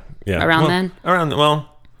 Well, yeah. Around then?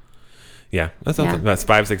 Yeah. That's Yeah. that's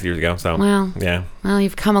 5-6 years ago. So Wow. yeah. Well,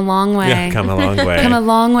 you've come a long way. Yeah, come a long way. Come a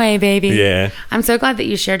long way, baby. Yeah. I'm so glad that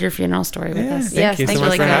you shared your funeral story with Yeah, us. thank you so thanks much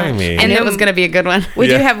really for good. having me. I And knew then it was going to be a good one. We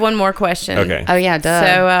do Yeah. have one more question. Okay. Oh, yeah, duh.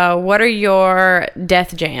 So, what are your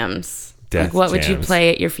death jams? Death What would you jams.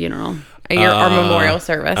 play at your funeral? Our memorial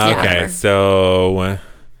service. Okay, so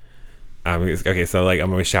so like I'm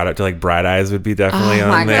gonna shout out to like Bright Eyes would be definitely Oh,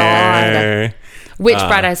 my on there. Which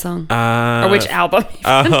Bright Eye song? Or which album?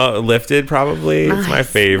 Lifted probably. It's my Nice,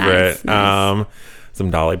 favorite. nice.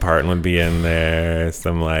 Some Dolly Parton would be in there.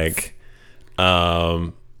 Some like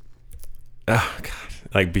oh god.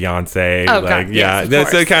 Like Beyonce, Oh, like God, yes, of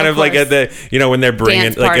that's course, kind of of like course. at the when they're bringing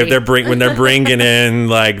Dance like if party. when they're bringing in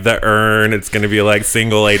like the urn, it's gonna be like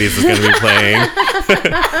Single Ladies is gonna be playing.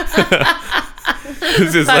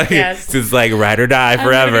 It's just like yes. it's just like ride or die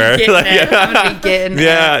forever. getting Like, it. I'm gonna be getting it.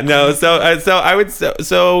 yeah, no. So I would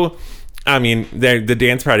so. I mean, the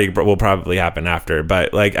dance party will probably happen after,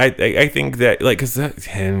 but like I think that like because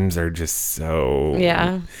hymns are just so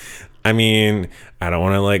Yeah. I mean, I don't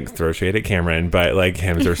want to like throw shade at Cameron, but like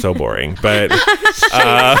hymns are so boring. But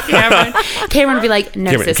Cameron would be like,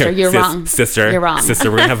 no, sister, you're wrong. Sister, you're wrong.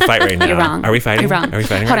 Sister, we're gonna have a fight right now. You're wrong. Are we fighting? You're wrong. Are we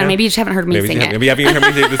fighting? Hold right on, now? maybe you just haven't heard me sing it. Maybe you haven't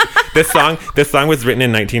heard me sing this song. This song was written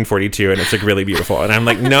in 1942, and it's like really beautiful. And I'm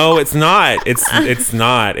like, no, it's not. It's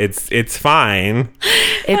not. It's fine.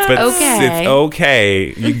 It's But okay. it's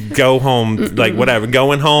okay. You go home, like whatever,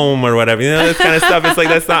 going home or whatever. You know, this kind of stuff. It's like,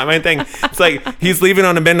 that's not my thing. It's like, he's leaving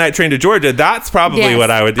on a midnight train to Georgia. That's probably Yes,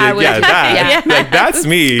 what I would do. I would. Yeah, that. Yeah. Like, that's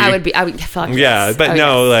me. I would fuck Yeah, yes. but Oh,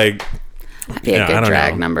 no, yes. like, That'd be a I good don't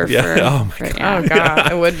drag know. number Yeah. for. Oh, my for, God. yeah. Oh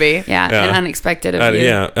God, it would be. Yeah, Yeah. and unexpected of you.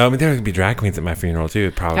 yeah. I mean, there would be drag queens at my funeral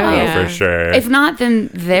too, probably, Oh, yeah. for sure. If not, then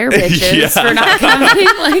they're bitches Yeah. for not coming.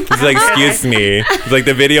 Like, He's like, excuse me. It's like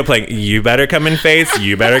the video playing, you better come in face.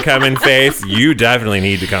 You better come in face. You definitely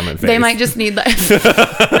need to come in face. they might just need like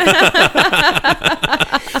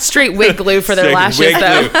straight wig glue for their Straight lashes, wig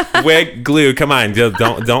though. glue. Wig glue. Come on. Just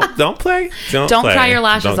don't play. Don't play. Cry your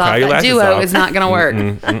lashes Don't off. cry your That lashes duo off. is not going to work.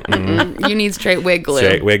 Mm-mm. You need straight wig glue.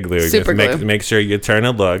 Straight wig glue. Super Just glue. make sure you turn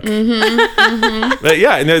a look. But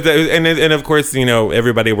yeah, and of course, you know,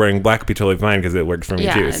 everybody wearing black would be totally fine because it works for me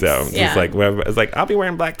Yeah, too. So it's- it's like, well, it's like, I'll be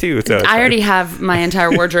wearing black too. So it's I like- already have my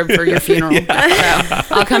entire wardrobe for your funeral. So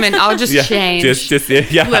I'll come in. I'll just change. Just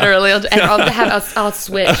yeah. Literally, and I'll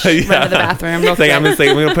switch. Run to the bathroom. Real It's like, quick. I'm just like,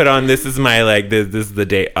 I'm gonna put on, this is my like, this is the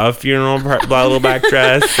day of funeral, blah, little back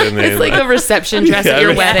dress, and then It's like a reception dress Yeah, at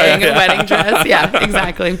your yeah. wedding, a wedding dress. Yeah,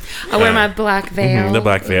 exactly. I wear my black veil. the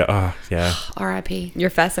black veil. Oh yeah. R.I.P. You're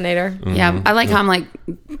fascinator. Yeah, I like how I'm like,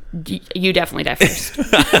 you definitely die first.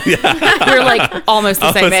 We're like almost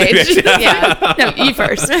the same Almost the age. same age. Yeah. No, you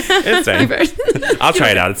first. It's You fine. first. I'll try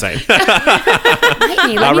it out. It's fine. Write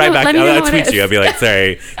me. Let I'll me write know- back. let me know I'll what it tweet is. you. I'll be like,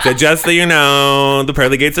 sorry. So just so you know, the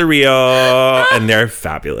pearly gates are real and they're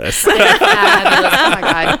fabulous. Fabulous. Oh my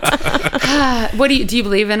god. What do you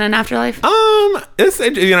believe in an afterlife? It's,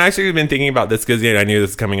 you know, I actually been thinking about this because I knew this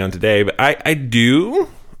was coming on today, but I do.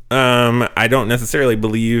 I don't necessarily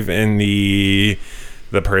believe in the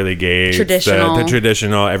pearly gates, Traditional. the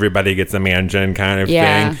traditional everybody gets a mansion kind of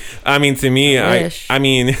Yeah. thing. I mean, to me, I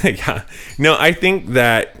mean, yeah, no, I think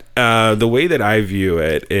that the way that I view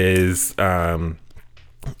it is,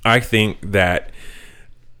 I think that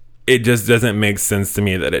it just doesn't make sense to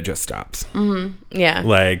me that it just stops. Yeah.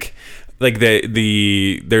 Like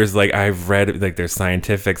the there's like, I've read like there's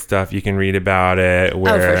scientific stuff you can read about it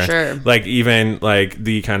where sure. like even like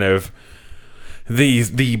the kind of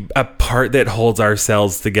the a part that holds our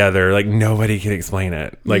cells together, like nobody can explain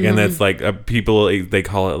it, like and that's like people, they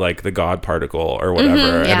call it like the God particle or whatever,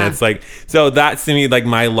 yeah. and it's like, so that's to me like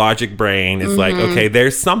my logic brain is like, okay,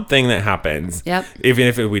 there's something that happens. Yep. Even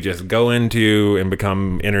if we just go into and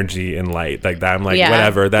become energy and light like that, I'm like, Yeah.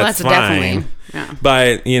 whatever, Well, that's fine. definitely. Yeah.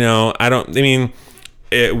 But you know, I mean,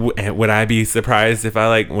 would I be surprised if I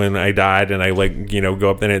like when I died and I like, you know, go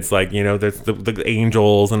up and it's like, you know, there's the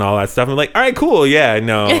angels and all that stuff. I'm like, all right, cool, yeah,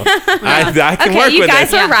 no, I can work you with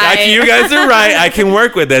guys this. are right. You guys are right. I can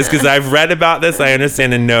work with this because I've read about this. I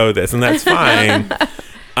understand and know this, and that's fine.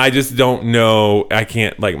 I just don't know. I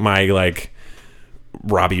can't like my like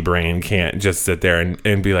Robbie brain can't just sit there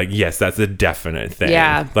and be like, yes, that's a definite thing.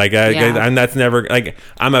 Yeah. Like, Yeah. and that's never like,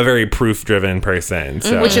 I'm a very proof driven person.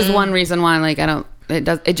 So. Which is one reason why, like,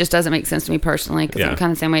 it just doesn't make sense to me personally, because Yeah. I'm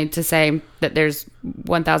kind of the same way to say that there's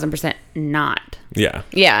 1000% not yeah.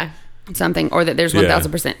 Yeah. something, or that there's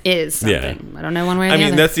 1000% is something. I don't know one way or the I mean,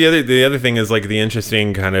 other. that's the other thing is like the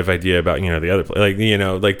interesting kind of idea about, you know, the other, like, you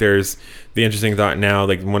know, like there's the interesting thought now,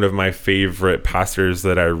 like one of my favorite pastors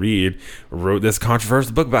that I read wrote this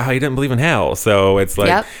controversial book about how he didn't believe in hell. So it's like,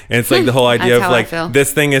 Yep. and it's like the whole idea That's of how I like, feel.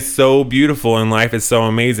 this thing is so beautiful and life is so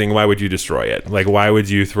amazing. Why would you destroy it? Like, why would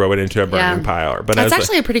you throw it into a burning pile? But I that's was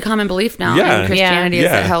actually a pretty common belief now Yeah. in Christianity, is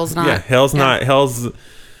that hell's not. Yeah, hell's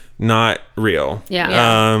not real.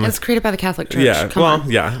 Yeah. It's created by the Catholic Church. Yeah. Come well,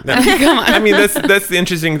 on. yeah. Come on. I mean, that's the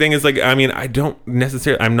interesting thing is like, I mean, I don't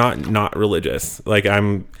necessarily, I'm not religious. Like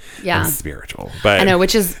I'm spiritual, but I know,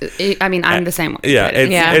 which is, I mean, I'm the same way. yeah,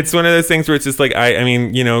 but it's one of those things where it's just like, I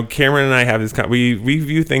mean, you know, Cameron and I have this, we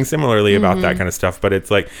view things similarly about that kind of stuff, but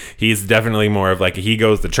it's like, he's definitely more of like, he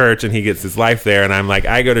goes to church and he gets his life there. And I'm like,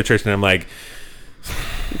 I go to church and I'm like,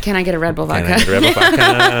 Can I get a Red Bull vodka?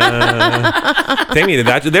 Tammy,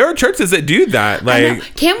 there are churches that do that. Like,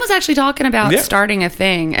 Cam was actually talking about Yeah. starting a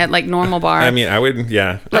thing at like Normal Bar. I mean, I would,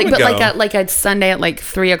 yeah. I like, would but go. like a Sunday at like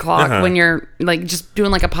 3:00 when you're like just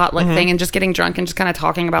doing like a potluck thing and just getting drunk and just kind of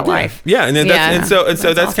talking about life. Yeah, and then Yeah. so that's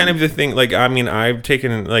awesome. kind of the thing. Like, I mean, I've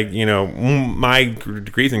taken like, you know, my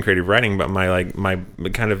degrees in creative writing, but my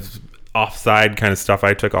kind of offside kind of stuff.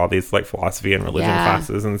 I took all these like philosophy and religion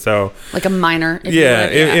classes, and so like a minor. If yeah,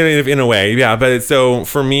 you would, in a way, yeah. But so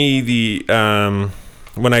for me, the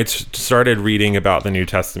when I started reading about the New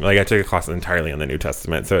Testament, like I took a class entirely on the New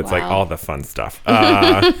Testament, so it's like all the fun stuff.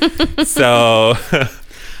 So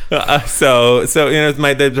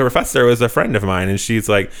the professor was a friend of mine, and she's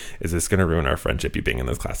like, "Is this going to ruin our friendship? You being in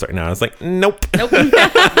this class right now?" I was like, "Nope. I'm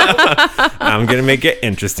going to make it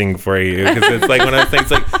interesting for you," because it's like one of those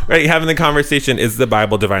things, like right, having the conversation: is the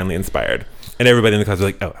Bible divinely inspired? And everybody in the class was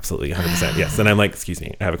like, "Oh, absolutely, 100%, yes." And I'm like, "Excuse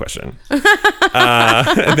me, I have a question."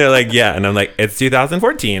 And they're like, "Yeah," and I'm like, "It's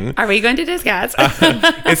 2014. Are we going to discuss?"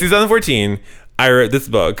 It's 2014. I wrote this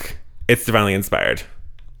book. It's divinely inspired.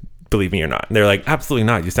 Believe me or not. And they're like, "Absolutely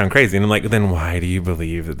not. You sound crazy." And I'm like, "Then why do you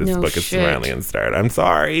believe that this book is divinely inspired?" I'm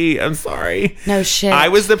sorry. No shit. I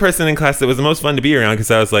was the person in class that was the most fun to be around,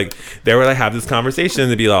 because I was like, there would I have this conversation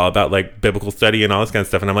to be all about like biblical study and all this kind of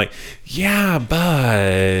stuff. And I'm like, yeah,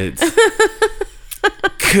 but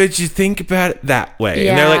could you think about it that way?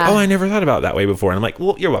 And they're like, "Oh, I never thought about it that way before." And I'm like,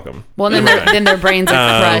 "Well, you're welcome." Well, then their brains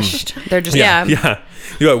are crushed. They're just yeah.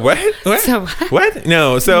 You're like, what? So what?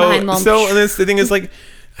 No. So and this, the thing is like,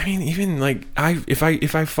 I mean, even like if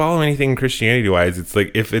I follow anything Christianity wise, it's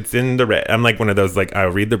like if it's in the red, I'm like one of those like I'll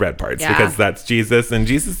read the red parts because that's Jesus, and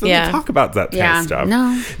Jesus doesn't talk about that kind of stuff.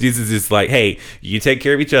 No, Jesus is like, hey, you take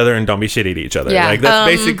care of each other and don't be shitty to each other. Yeah. Like that's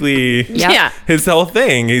basically his whole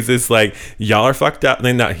thing. He's just like, y'all are fucked up. And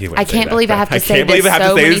then I can't believe I have to say this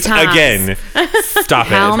so many times again. Stop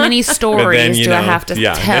it. How many stories do I have to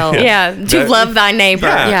tell? To love thy neighbor.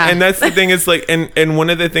 Yeah. And that's the thing is like, and one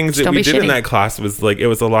of the things that we did in that class was like, it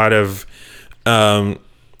was a lot of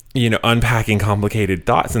unpacking complicated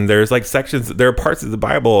thoughts, and there's like there are parts of the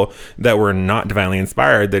Bible that were not divinely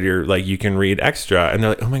inspired that you're like you can read extra, and they're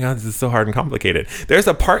like, "Oh my god, this is so hard and complicated." There's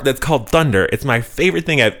a part that's called thunder. It's my favorite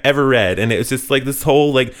thing I've ever read, and it was just like this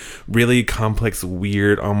whole like really complex,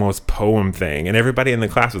 weird, almost poem thing, and everybody in the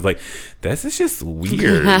class was like, "This is just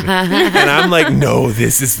weird," and I'm like, "No,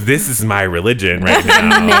 this is my religion right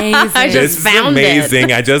now. Amazing. I just found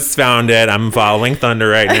amazing. I just found it. I'm following thunder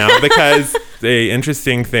right now because." The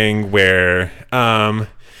interesting thing where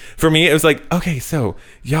for me it was like, okay, so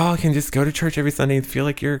y'all can just go to church every Sunday and feel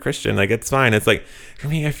like you're a Christian, like it's fine. It's like for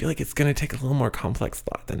me, I feel like it's gonna take a little more complex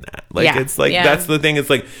thought than that. Like it's like that's the thing.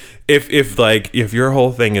 It's like if your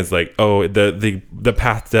whole thing is like, oh, the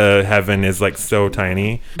path to heaven is like so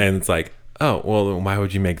tiny, and it's like, oh well, why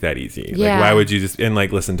would you make that easy? Like why would you just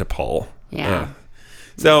listen to Paul?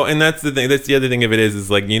 So, and that's the thing. That's the other thing of it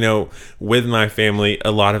is like, with my family,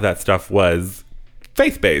 a lot of that stuff was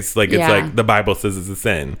faith-based. Like, it's like the Bible says it's a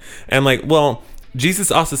sin. And like, well,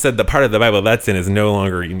 Jesus also said the part of the Bible that sin is no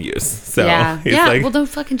longer in use. So, like, well, don't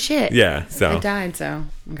fucking shit. Yeah, so. I died, so.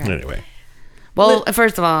 Okay. Anyway. Well,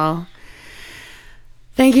 first of all,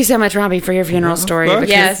 thank you so much, Robbie, for your funeral story.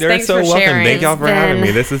 Yes, you're thanks so for welcome. sharing. Thank y'all for having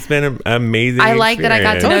me. This has been an amazing I like that I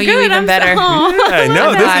got to know you good, even I'm better.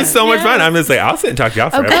 This is so much fun. I'm just like, I'll sit and talk to y'all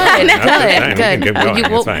forever.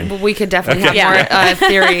 Good. We could definitely have more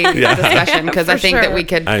theory discussion, because I think that we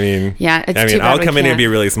could. It's too bad I'll come in and be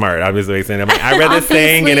really smart. Obviously, saying, I read this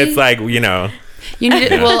thing, and it's like, You need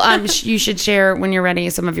to, well, you should share when you're ready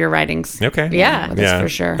some of your writings. Okay. With us for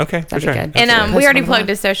sure. Okay, that'd for be sure. good. And we already plugged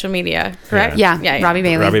his social media, correct? Yeah. Robbie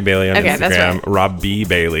Bailey. Robbie Bailey on Instagram. That's right. Rob B.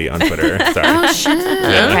 Bailey on Twitter. Sorry. Oh shit.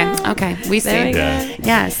 Okay. We see.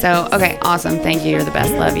 Yeah. So awesome. Thank you. You're the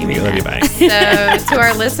best. Love you. Love you. Bye. So to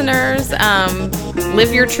our listeners,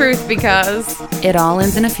 live your truth, because it all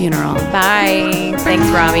ends in a funeral. Bye. Thanks,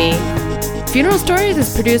 Robbie. Funeral Stories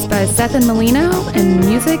is produced by Seth and Molino, and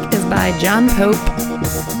music is by John Pope.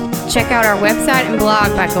 Check out our website and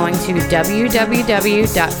blog by going to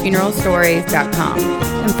www.funeralstories.com.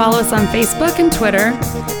 And follow us on Facebook and Twitter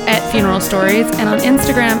at Funeral Stories, and on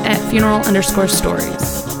Instagram at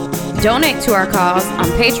funeral_stories. Donate to our cause on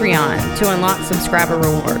Patreon to unlock subscriber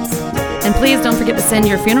rewards. And please don't forget to send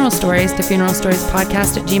your funeral stories to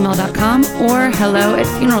funeralstoriespodcast@gmail.com or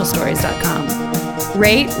hello@funeralstories.com.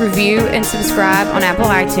 Rate, review, and subscribe on Apple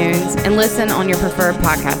iTunes, and listen on your preferred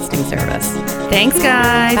podcasting service. Thanks,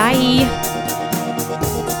 guys. Bye.